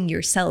robbing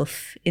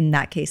yourself in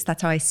that case.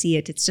 That's how I see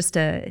it. It's just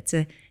it's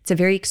a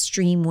very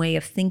extreme way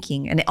of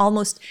thinking, and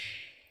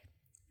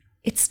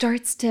it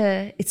starts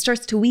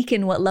to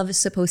weaken what love is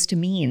supposed to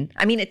mean.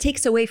 I mean, it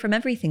takes away from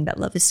everything that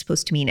love is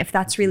supposed to mean, if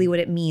that's really what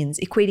it means.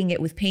 Equating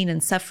it with pain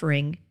and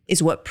suffering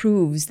is what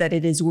proves that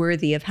it is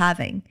worthy of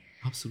having.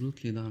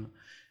 Absolutely, Dana.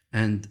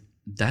 And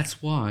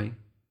that's why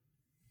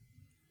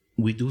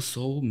we do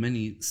so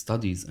many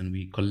studies and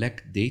we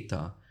collect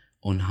data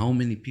on how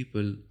many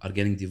people are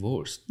getting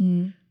divorced.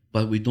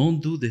 But we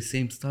don't do the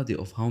same study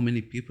of how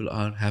many people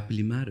are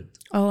happily married.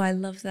 Oh, I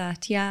love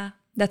that. Yeah,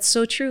 that's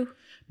so true.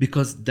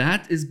 Because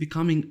that is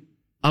becoming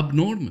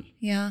abnormal.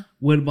 Yeah.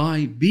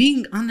 Whereby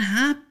being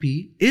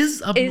unhappy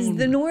is abnormal. Is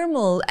the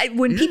normal.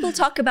 When people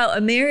talk about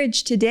a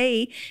marriage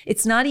today,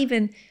 it's not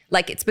even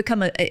like, it's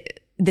become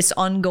this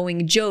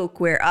ongoing joke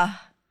where,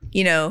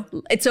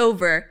 it's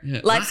over. Yeah.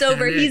 Life's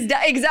over. He's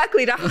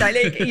exactly.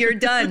 You're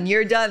done.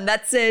 You're done.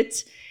 That's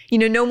it.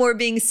 No more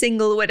being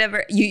single,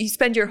 whatever. You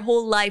spend your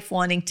whole life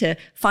wanting to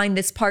find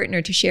this partner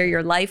to share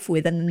your life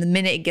with. And then the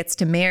minute it gets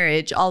to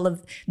marriage, all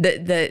of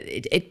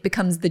it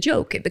becomes the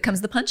joke. It becomes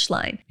the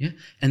punchline. Yeah.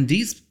 And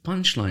these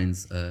punchlines,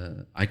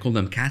 I call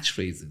them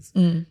catchphrases.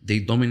 They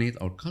dominate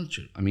our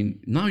culture. I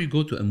mean, now you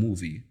go to a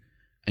movie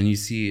and you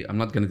see, I'm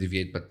not going to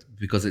deviate, but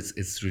because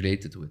it's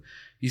related to it.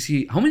 You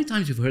see, how many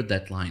times you've heard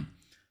that line?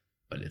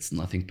 Well, it's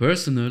nothing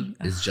personal.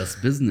 It's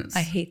just business.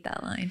 I hate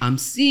that line. I'm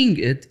seeing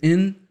it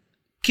in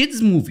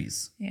kids'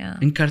 movies,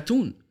 in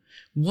cartoon.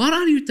 What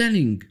are you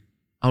telling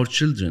our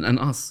children and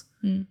us?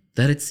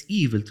 That it's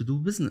evil to do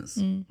business,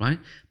 right?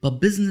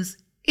 But business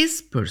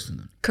is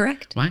personal.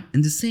 Correct. Right?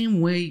 In the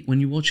same way, when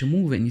you watch a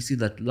movie and you see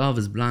that love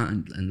is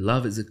blind and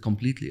love is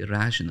completely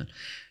irrational,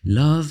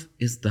 love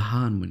is the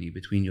harmony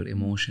between your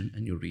emotion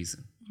and your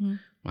reason.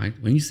 Right?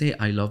 When you say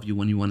I love you,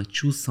 when you want to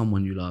choose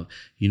someone you love,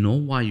 you know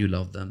why you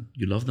love them.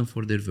 You love them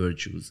for their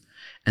virtues.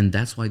 And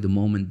that's why the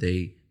moment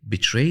they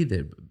betray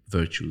their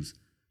virtues,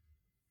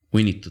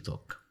 we need to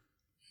talk.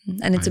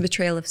 And it's a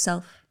betrayal of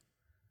self.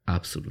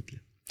 Absolutely.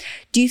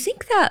 Do you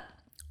think that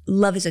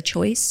love is a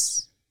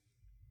choice?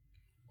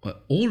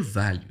 Well, all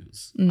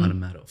values are a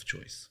matter of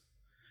choice.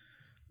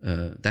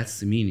 That's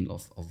the meaning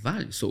of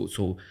value.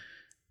 So,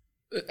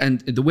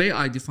 and the way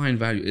I define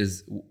value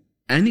is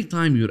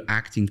anytime you're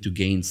acting to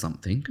gain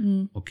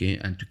something, okay,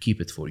 and to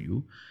keep it for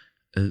you,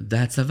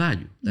 that's a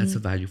value. That's a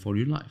value for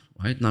your life,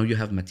 right? Now you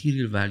have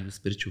material value,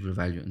 spiritual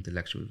value,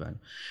 intellectual value.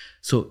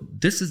 So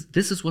this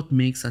is what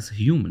makes us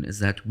human, is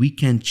that we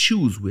can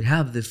choose. We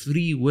have the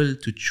free will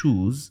to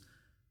choose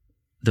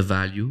the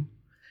value,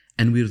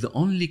 and we're the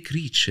only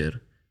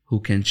creature who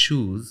can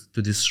choose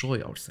to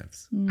destroy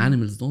ourselves.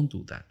 Animals don't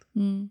do that.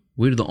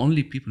 We're the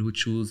only people who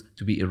choose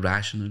to be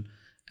irrational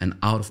and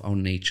out of our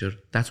nature.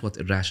 That's what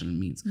irrational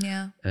means.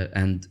 Yeah.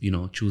 And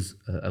choose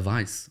a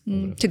vice.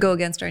 To go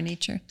against our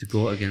nature. To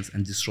go against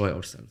and destroy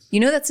ourselves.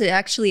 That's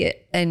actually,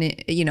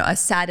 as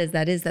sad as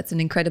that is, that's an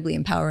incredibly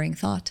empowering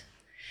thought.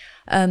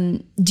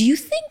 Do you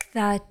think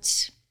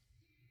that,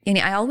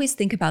 I always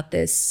think about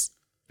this,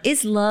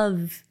 is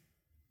love,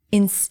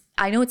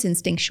 I know it's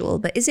instinctual,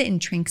 but is it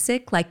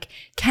intrinsic? Like,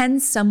 can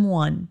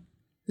someone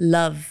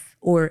love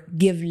or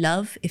give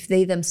love if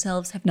they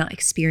themselves have not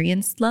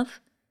experienced love?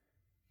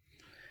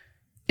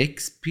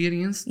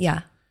 Experienced?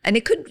 Yeah. And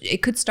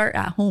it could start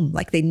at home.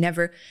 Like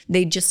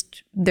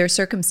their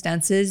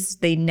circumstances,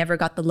 they never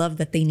got the love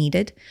that they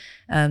needed.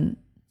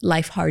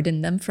 Life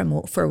hardened them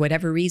for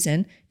whatever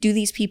reason. Do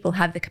these people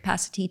have the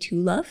capacity to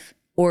love?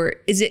 Or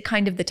is it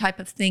kind of the type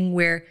of thing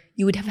where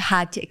you would have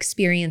had to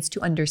experience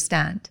to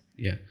understand?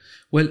 Yeah.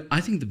 Well,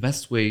 I think the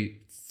best way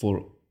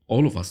for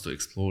all of us to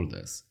explore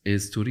this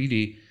is to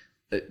really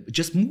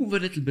just move a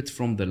little bit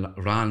from the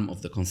realm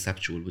of the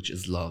conceptual, which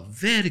is love,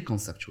 very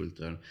conceptual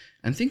term,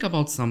 and think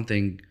about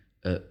something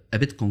a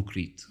bit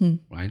concrete,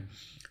 right?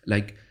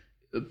 Like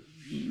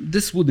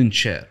this wooden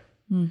chair.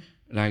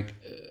 Like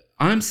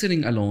I'm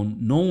sitting alone.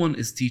 No one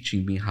is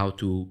teaching me how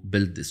to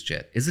build this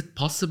chair. Is it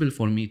possible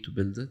for me to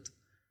build it?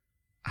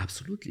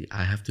 Absolutely.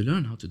 I have to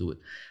learn how to do it.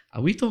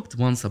 We talked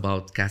once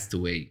about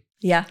Castaway.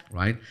 Yeah.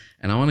 Right?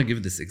 And I want to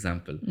give this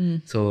example.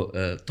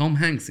 So Tom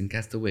Hanks in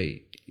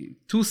Castaway,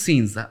 2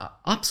 scenes that are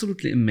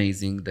absolutely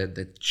amazing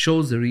that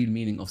shows the real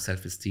meaning of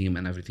self-esteem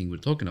and everything we're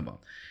talking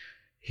about.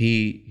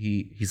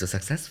 He's a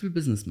successful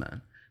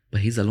businessman,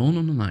 but he's alone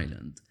on an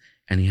island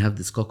and he have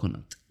this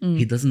coconut.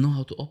 He doesn't know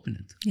how to open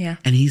it. Yeah.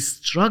 And he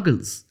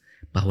struggles.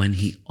 But when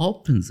he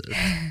opens it,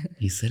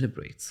 he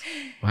celebrates,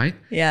 right?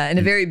 Yeah, in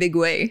a very big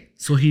way.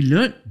 So he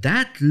learned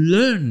that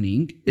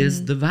learning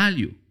is the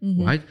value,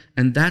 right?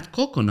 And that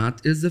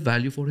coconut is the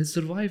value for his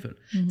survival.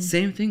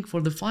 Same thing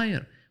for the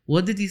fire.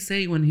 What did he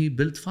say when he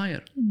built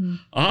fire?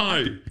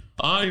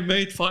 I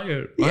made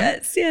fire.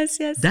 Right? Yes.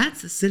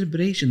 That's a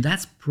celebration.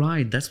 That's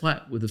pride. That's why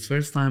with the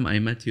first time I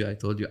met you, I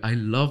told you, I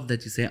love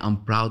that you say,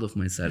 I'm proud of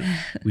myself.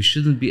 We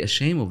shouldn't be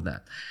ashamed of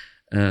that.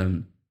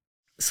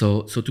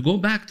 So to go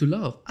back to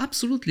love,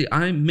 absolutely,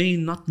 I may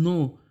not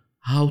know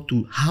how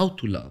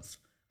to love.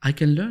 I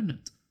can learn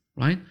it,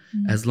 right?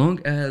 As long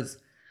as,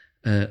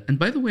 and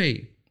by the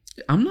way,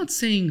 I'm not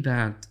saying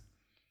that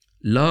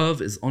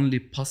love is only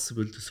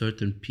possible to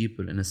certain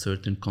people in a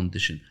certain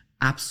condition.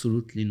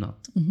 Absolutely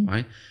not,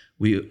 right?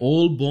 We're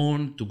all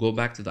born, to go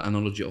back to the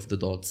analogy of the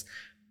dots,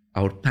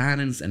 our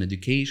parents and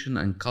education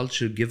and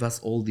culture give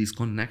us all these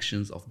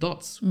connections of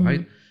dots,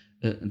 right?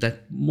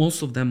 That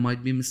most of them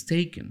might be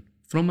mistaken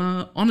from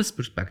an honest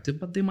perspective,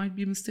 but they might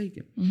be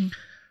mistaken.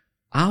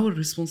 Our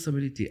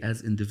responsibility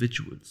as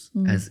individuals,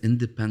 as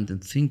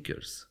independent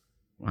thinkers,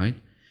 right,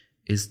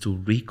 is to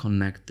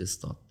reconnect this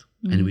dot.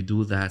 And we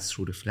do that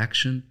through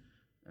reflection,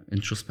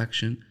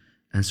 introspection,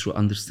 and through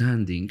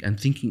understanding and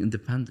thinking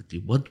independently.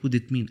 What would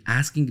it mean?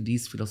 Asking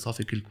these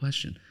philosophical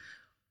questions.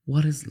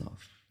 What is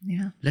love?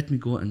 Yeah. Let me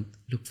go and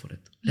look for it.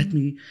 Let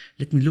me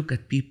look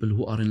at people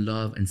who are in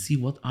love and see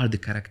what are the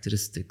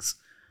characteristics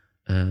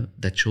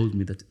that showed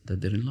me that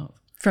they're in love.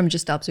 From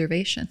just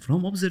observation.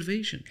 From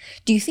observation.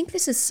 Do you think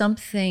this is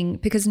something,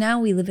 because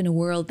now we live in a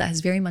world that has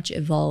very much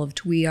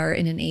evolved. We are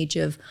in an age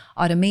of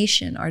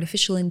automation,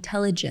 artificial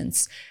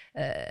intelligence.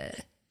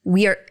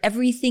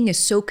 Everything is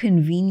so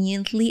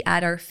conveniently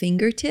at our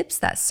fingertips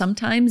that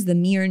sometimes the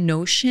mere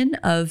notion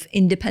of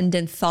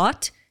independent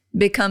thought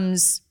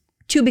becomes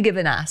too big of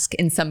an ask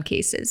in some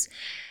cases.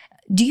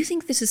 Do you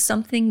think this is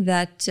something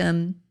that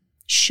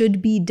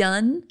should be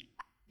done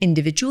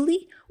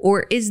individually?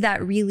 Or is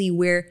that really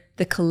where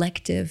the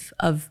collective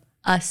of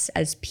us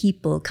as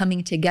people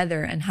coming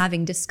together and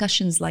having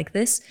discussions like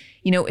this,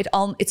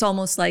 it's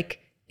almost like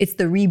it's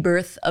the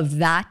rebirth of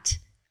that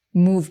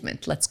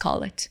movement, let's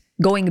call it,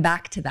 going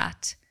back to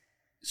that.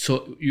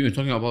 So you're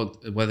talking about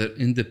whether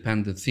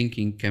independent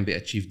thinking can be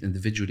achieved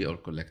individually or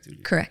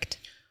collectively. Correct.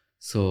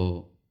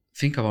 So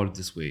think about it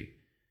this way.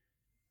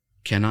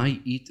 Can I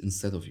eat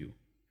instead of you?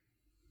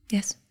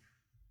 Yes.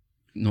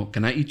 No,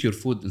 can I eat your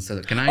food instead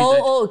of...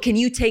 Can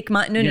you take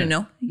my...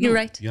 No. You're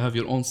right. You have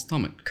your own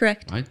stomach.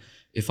 Correct. Right?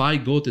 If I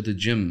go to the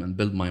gym and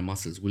build my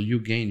muscles, will you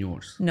gain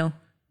yours?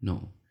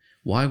 No.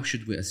 Why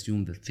should we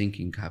assume that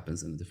thinking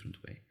happens in a different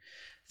way?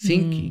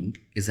 Thinking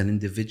is an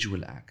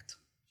individual act.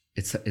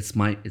 It's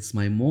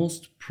my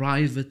most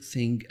private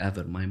thing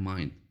ever, my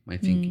mind, my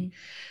thinking.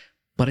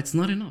 But it's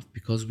not enough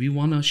because we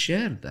want to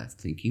share that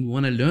thinking. We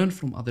want to learn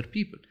from other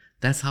people.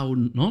 That's how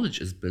knowledge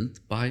is built,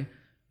 by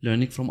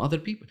learning from other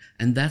people.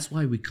 And that's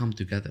why we come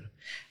together.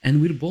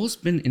 And we've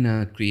both been in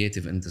a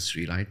creative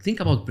industry, right? Think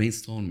about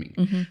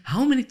brainstorming.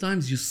 How many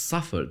times you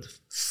suffered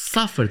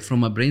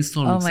from a brainstorming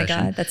session? Oh my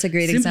God, that's a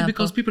great simply example.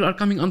 Because people are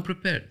coming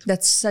unprepared.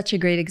 That's such a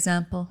great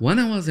example. When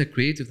I was a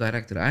creative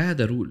director, I had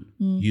a rule.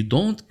 You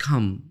don't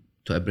come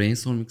to a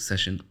brainstorming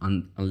session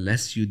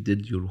unless you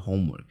did your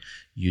homework.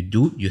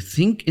 You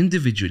think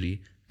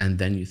individually and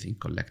then you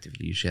think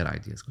collectively. You share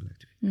ideas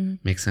collectively.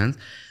 Makes sense?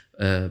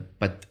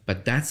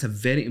 But that's a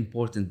very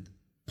important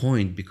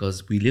point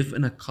because we live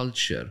in a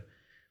culture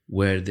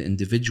where the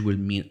individual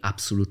means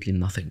absolutely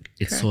nothing.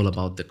 It's Correct. all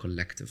about the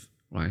collective,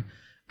 right?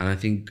 And I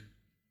think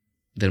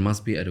there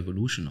must be a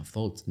revolution of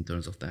thoughts in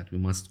terms of that. We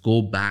must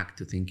go back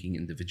to thinking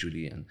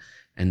individually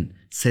and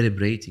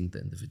celebrating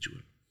the individual.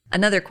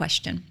 Another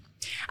question.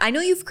 I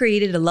know you've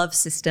created a love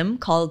system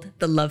called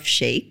the Love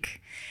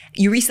Shake.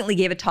 You recently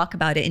gave a talk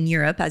about it in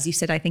Europe. As you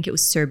said, I think it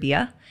was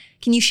Serbia.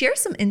 Can you share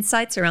some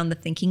insights around the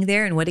thinking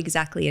there and what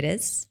exactly it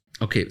is?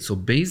 Okay, so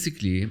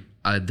basically,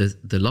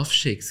 the love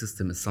shake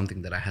system is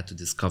something that I had to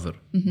discover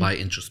by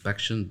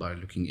introspection, by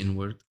looking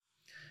inward.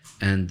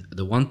 And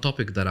the one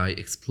topic that I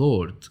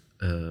explored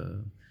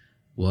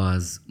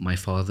was my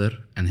father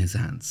and his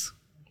hands.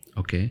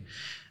 Okay,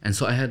 and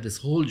so I had this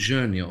whole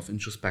journey of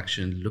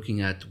introspection,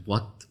 looking at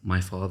what my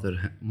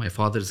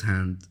father's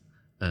hand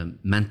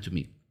meant to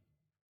me.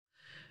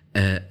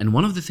 And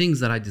one of the things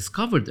that I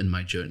discovered in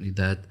my journey,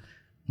 that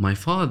my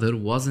father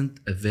wasn't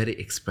a very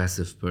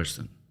expressive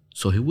person.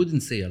 So he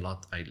wouldn't say a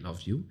lot, "I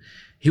love you."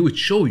 He would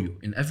show you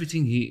in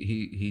everything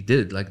he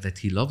did, like that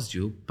he loves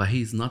you, but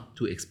he's not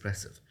too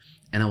expressive.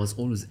 And I was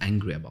always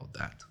angry about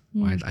that,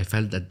 right? I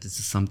felt that this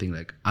is something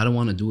like, I don't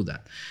want to do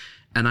that.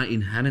 And I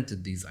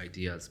inherited these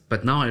ideas.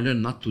 But now I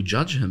learned not to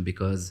judge him,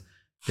 because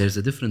there's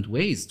a different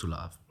ways to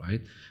love,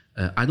 right?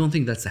 I don't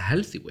think that's a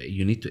healthy way.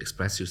 You need to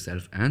express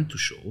yourself and to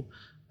show,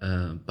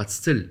 but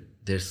still,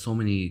 there's so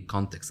many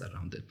contexts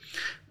around it.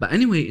 But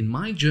anyway, in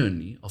my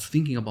journey of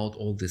thinking about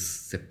all this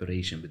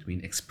separation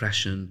between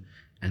expression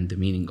and the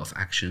meaning of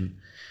action,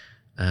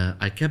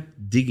 I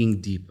kept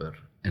digging deeper,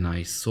 and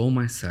I saw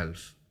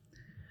myself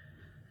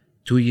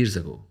 2 years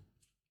ago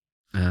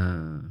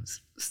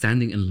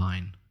standing in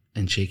line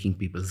and shaking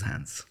people's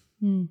hands.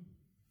 And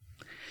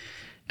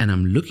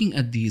I'm looking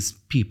at these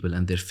people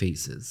and their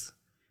faces.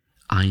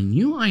 I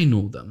knew I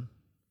know them,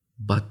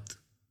 but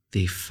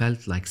they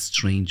felt like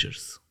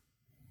strangers.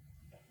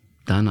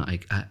 Dana,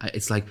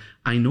 it's like,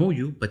 I know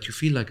you, but you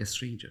feel like a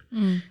stranger.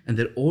 And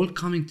they're all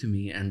coming to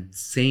me and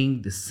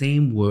saying the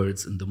same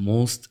words in the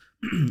most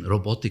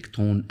robotic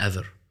tone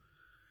ever.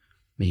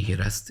 May he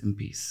rest in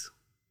peace.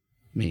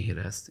 May he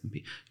rest in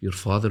peace. Your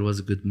father was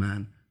a good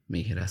man.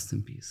 May he rest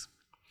in peace.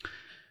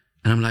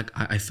 And I'm like,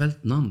 I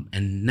felt numb.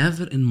 And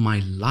never in my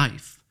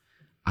life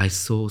I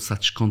saw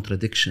such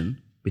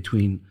contradiction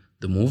between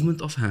the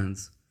movement of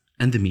hands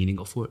and the meaning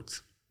of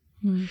words.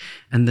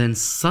 And then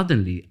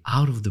suddenly,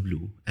 out of the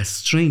blue, a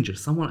stranger,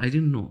 someone I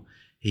didn't know,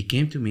 he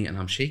came to me and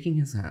I'm shaking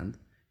his hand.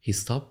 He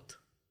stopped,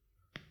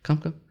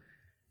 come,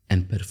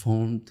 and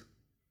performed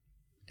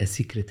a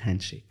secret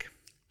handshake.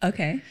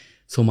 Okay.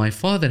 So my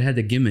father had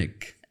a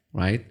gimmick,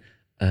 right,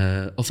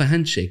 of a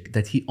handshake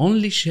that he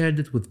only shared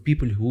it with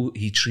people who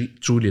he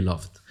truly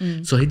loved.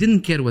 So he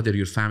didn't care whether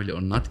you're family or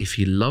not. If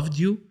he loved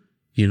you,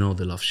 you know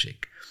the love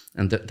shake.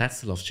 And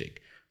that's the love shake.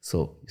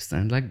 So you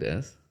stand like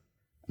this,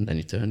 and then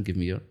you turn, give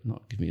me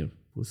your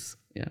puss,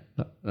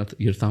 not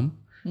your thumb.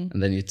 And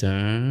then you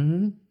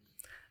turn,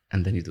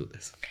 and then you do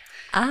this.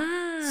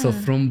 So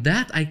from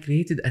that, I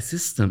created a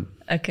system.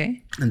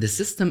 Okay. And the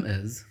system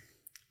is,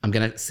 I'm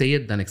going to say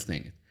it, then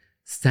explain it.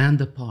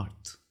 Stand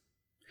apart.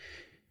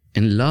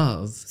 In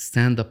love,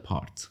 stand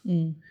apart.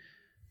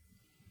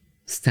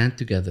 Stand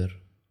together.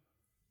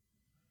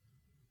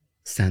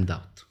 Stand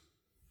out.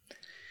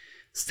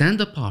 Stand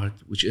apart,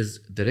 which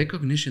is the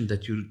recognition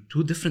that you're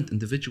two different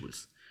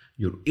individuals.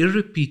 You're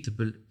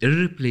irrepeatable,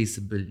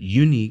 irreplaceable,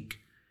 unique.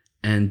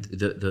 And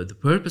the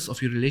purpose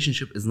of your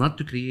relationship is not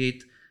to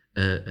create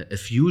a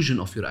fusion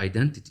of your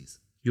identities.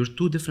 You're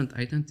two different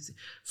identities.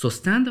 So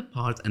stand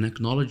apart and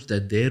acknowledge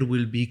that there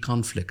will be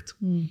conflict.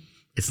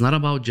 It's not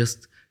about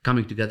just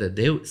coming together.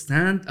 They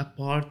stand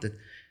apart, that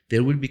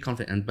there will be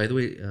conflict. And by the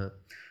way,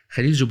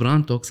 Khalil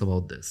Gibran talks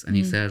about this. And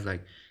he says,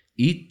 like,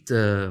 eat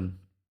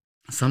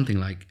something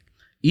like,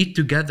 eat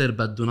together,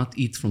 but do not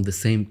eat from the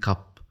same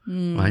cup.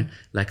 Right?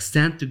 Like,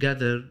 stand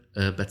together,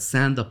 but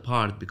stand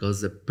apart,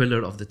 because the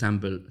pillar of the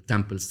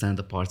temple stand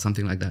apart,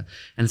 something like that.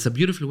 And it's a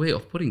beautiful way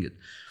of putting it.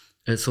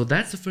 So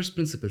that's the first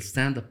principle: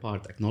 stand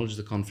apart, acknowledge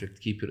the conflict,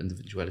 keep your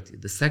individuality.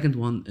 The second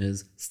one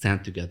is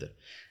stand together,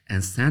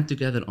 and stand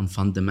together on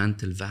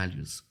fundamental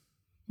values,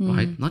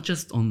 right? Not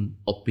just on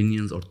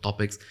opinions or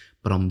topics,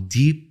 but on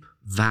deep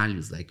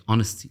values like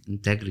honesty,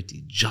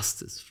 integrity,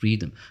 justice,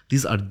 freedom.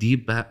 These are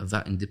deep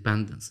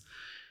independence.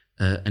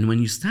 And when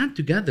you stand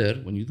together,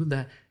 when you do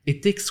that,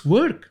 it takes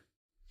work,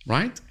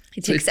 right?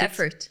 It takes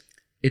effort.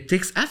 It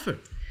takes effort.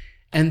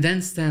 And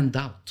then stand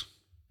out.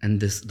 And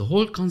the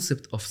whole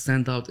concept of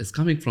stand out is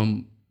coming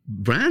from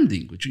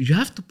branding, which you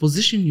have to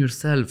position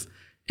yourself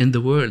in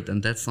the world.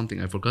 And that's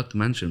something I forgot to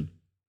mention.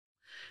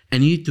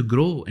 And you need to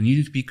grow, and you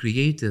need to be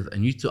creative,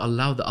 and you need to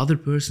allow the other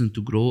person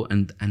to grow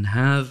and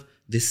have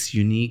this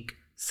unique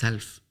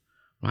self,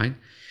 right?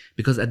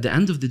 Because at the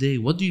end of the day,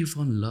 what do you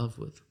fall in love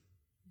with?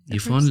 You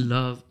fall in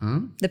love,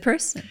 the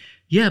person.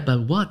 Yeah,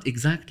 but what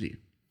exactly?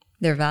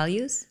 Their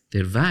values.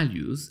 Their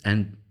values.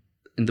 And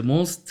in the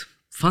most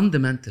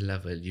fundamental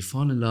level, you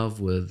fall in love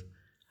with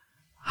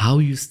how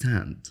you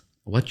stand,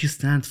 what you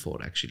stand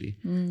for, actually,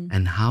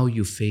 and how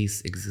you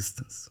face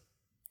existence.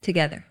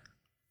 Together.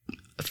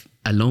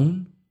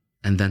 Alone,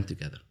 and then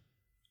together.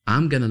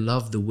 I'm going to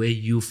love the way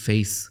you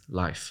face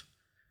life,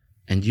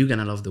 and you're going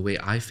to love the way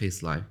I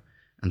face life,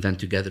 and then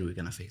together we're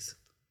going to face it.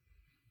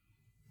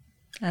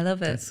 I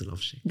love it. That's the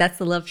love shake. That's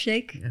the love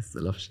shake? Yes,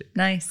 the love shake.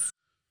 Nice.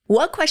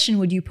 What question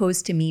would you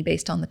pose to me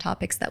based on the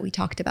topics that we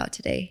talked about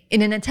today?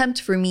 In an attempt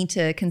for me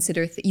to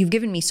consider, you've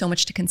given me so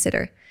much to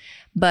consider,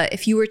 but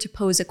if you were to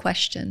pose a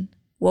question,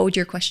 what would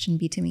your question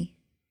be to me?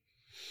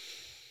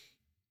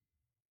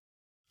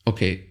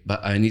 Okay, but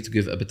I need to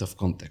give a bit of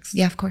context.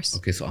 Yeah, of course.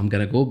 Okay, so I'm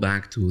going to go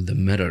back to the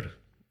mirror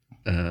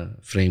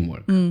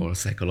framework or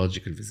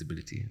psychological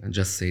visibility and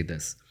just say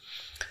this.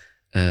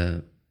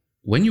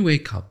 When you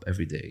wake up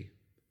every day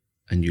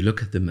and you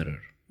look at the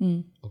mirror,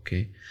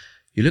 okay,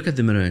 you look at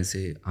the mirror and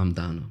say, I'm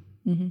Dana.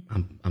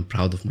 I'm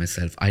proud of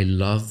myself. I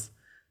love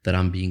that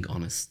I'm being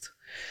honest.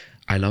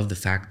 I love the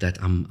fact that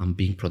I'm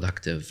being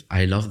productive.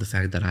 I love the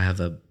fact that I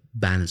have a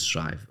balanced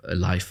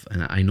life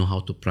and I know how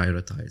to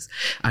prioritize.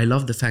 I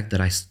love the fact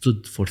that I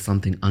stood for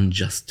something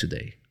unjust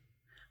today,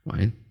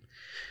 right?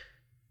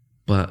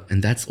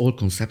 And that's all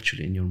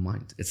conceptually in your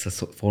mind. It's a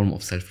form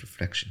of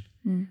self-reflection.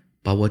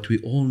 But what we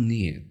all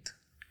need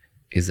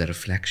is a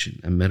reflection,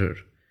 a mirror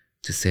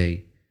to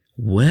say,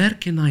 where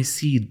can I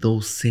see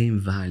those same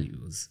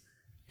values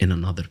in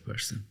another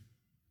person?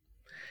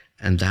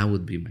 And that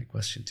would be my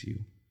question to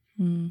you.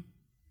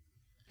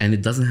 And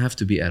it doesn't have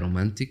to be a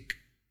romantic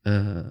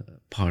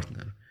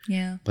partner.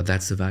 Yeah. But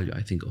that's the value,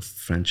 I think, of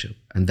friendship.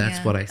 And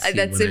that's what I see.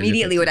 That's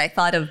immediately what I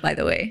thought of, by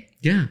the way.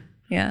 Yeah.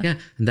 Yeah. Yeah.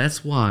 And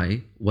that's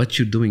why what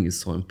you're doing is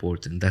so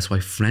important. That's why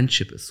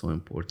friendship is so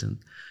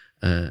important.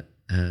 And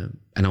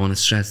I want to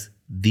stress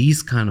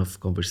these kind of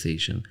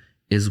conversation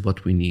is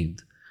what we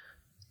need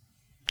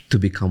to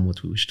become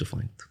what we wish to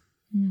find.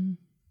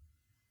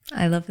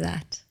 I love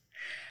that.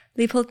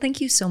 Leopold,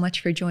 thank you so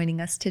much for joining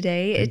us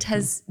today. It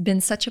has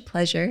been such a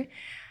pleasure.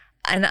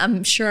 And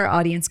I'm sure our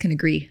audience can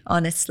agree,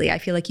 honestly. I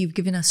feel like you've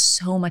given us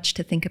so much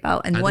to think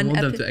about. And I don't want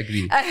them to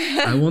agree.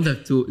 I want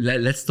them to,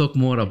 let's talk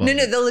more about it.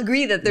 No, they'll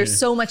agree that there's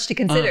so much to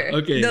consider.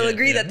 They'll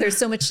agree that there's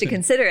so much to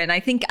consider. And I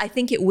think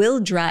it will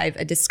drive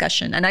a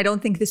discussion. And I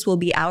don't think this will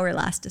be our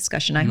last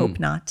discussion. I hope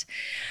not.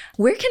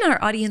 Where can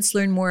our audience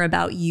learn more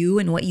about you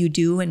and what you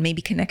do and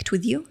maybe connect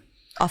with you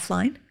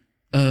offline?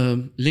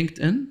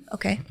 LinkedIn.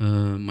 Okay.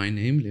 My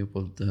name,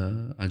 Leopold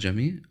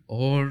Ajami.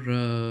 Or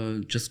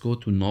just go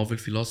to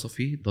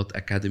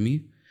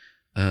novelphilosophy.academy.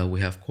 We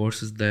have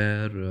courses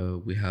there.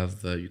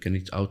 You can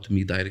reach out to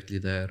me directly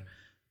there.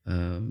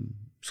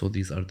 So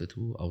these are the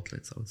two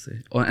outlets, I would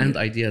say. And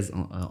Ideas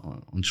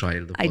on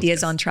Trial.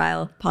 Ideas on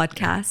Trial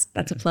podcast.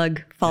 That's a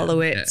plug. Follow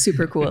it. Yeah.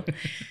 Super cool.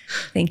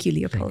 Thank you,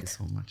 Leopold. Thank you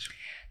so much.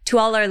 To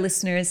all our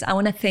listeners, I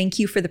want to thank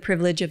you for the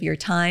privilege of your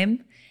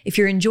time. If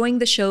you're enjoying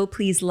the show,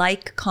 please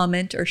like,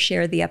 comment, or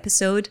share the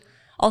episode.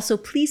 Also,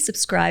 please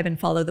subscribe and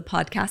follow the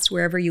podcast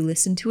wherever you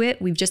listen to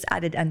it. We've just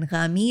added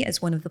Anghami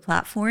as one of the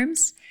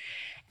platforms.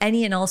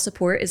 Any and all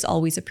support is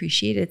always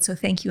appreciated, so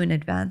thank you in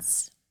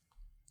advance.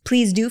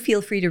 Please do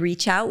feel free to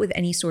reach out with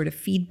any sort of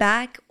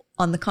feedback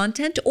on the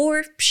content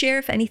or share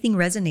if anything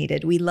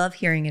resonated. We love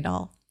hearing it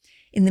all.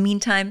 In the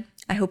meantime,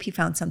 I hope you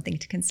found something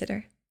to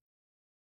consider.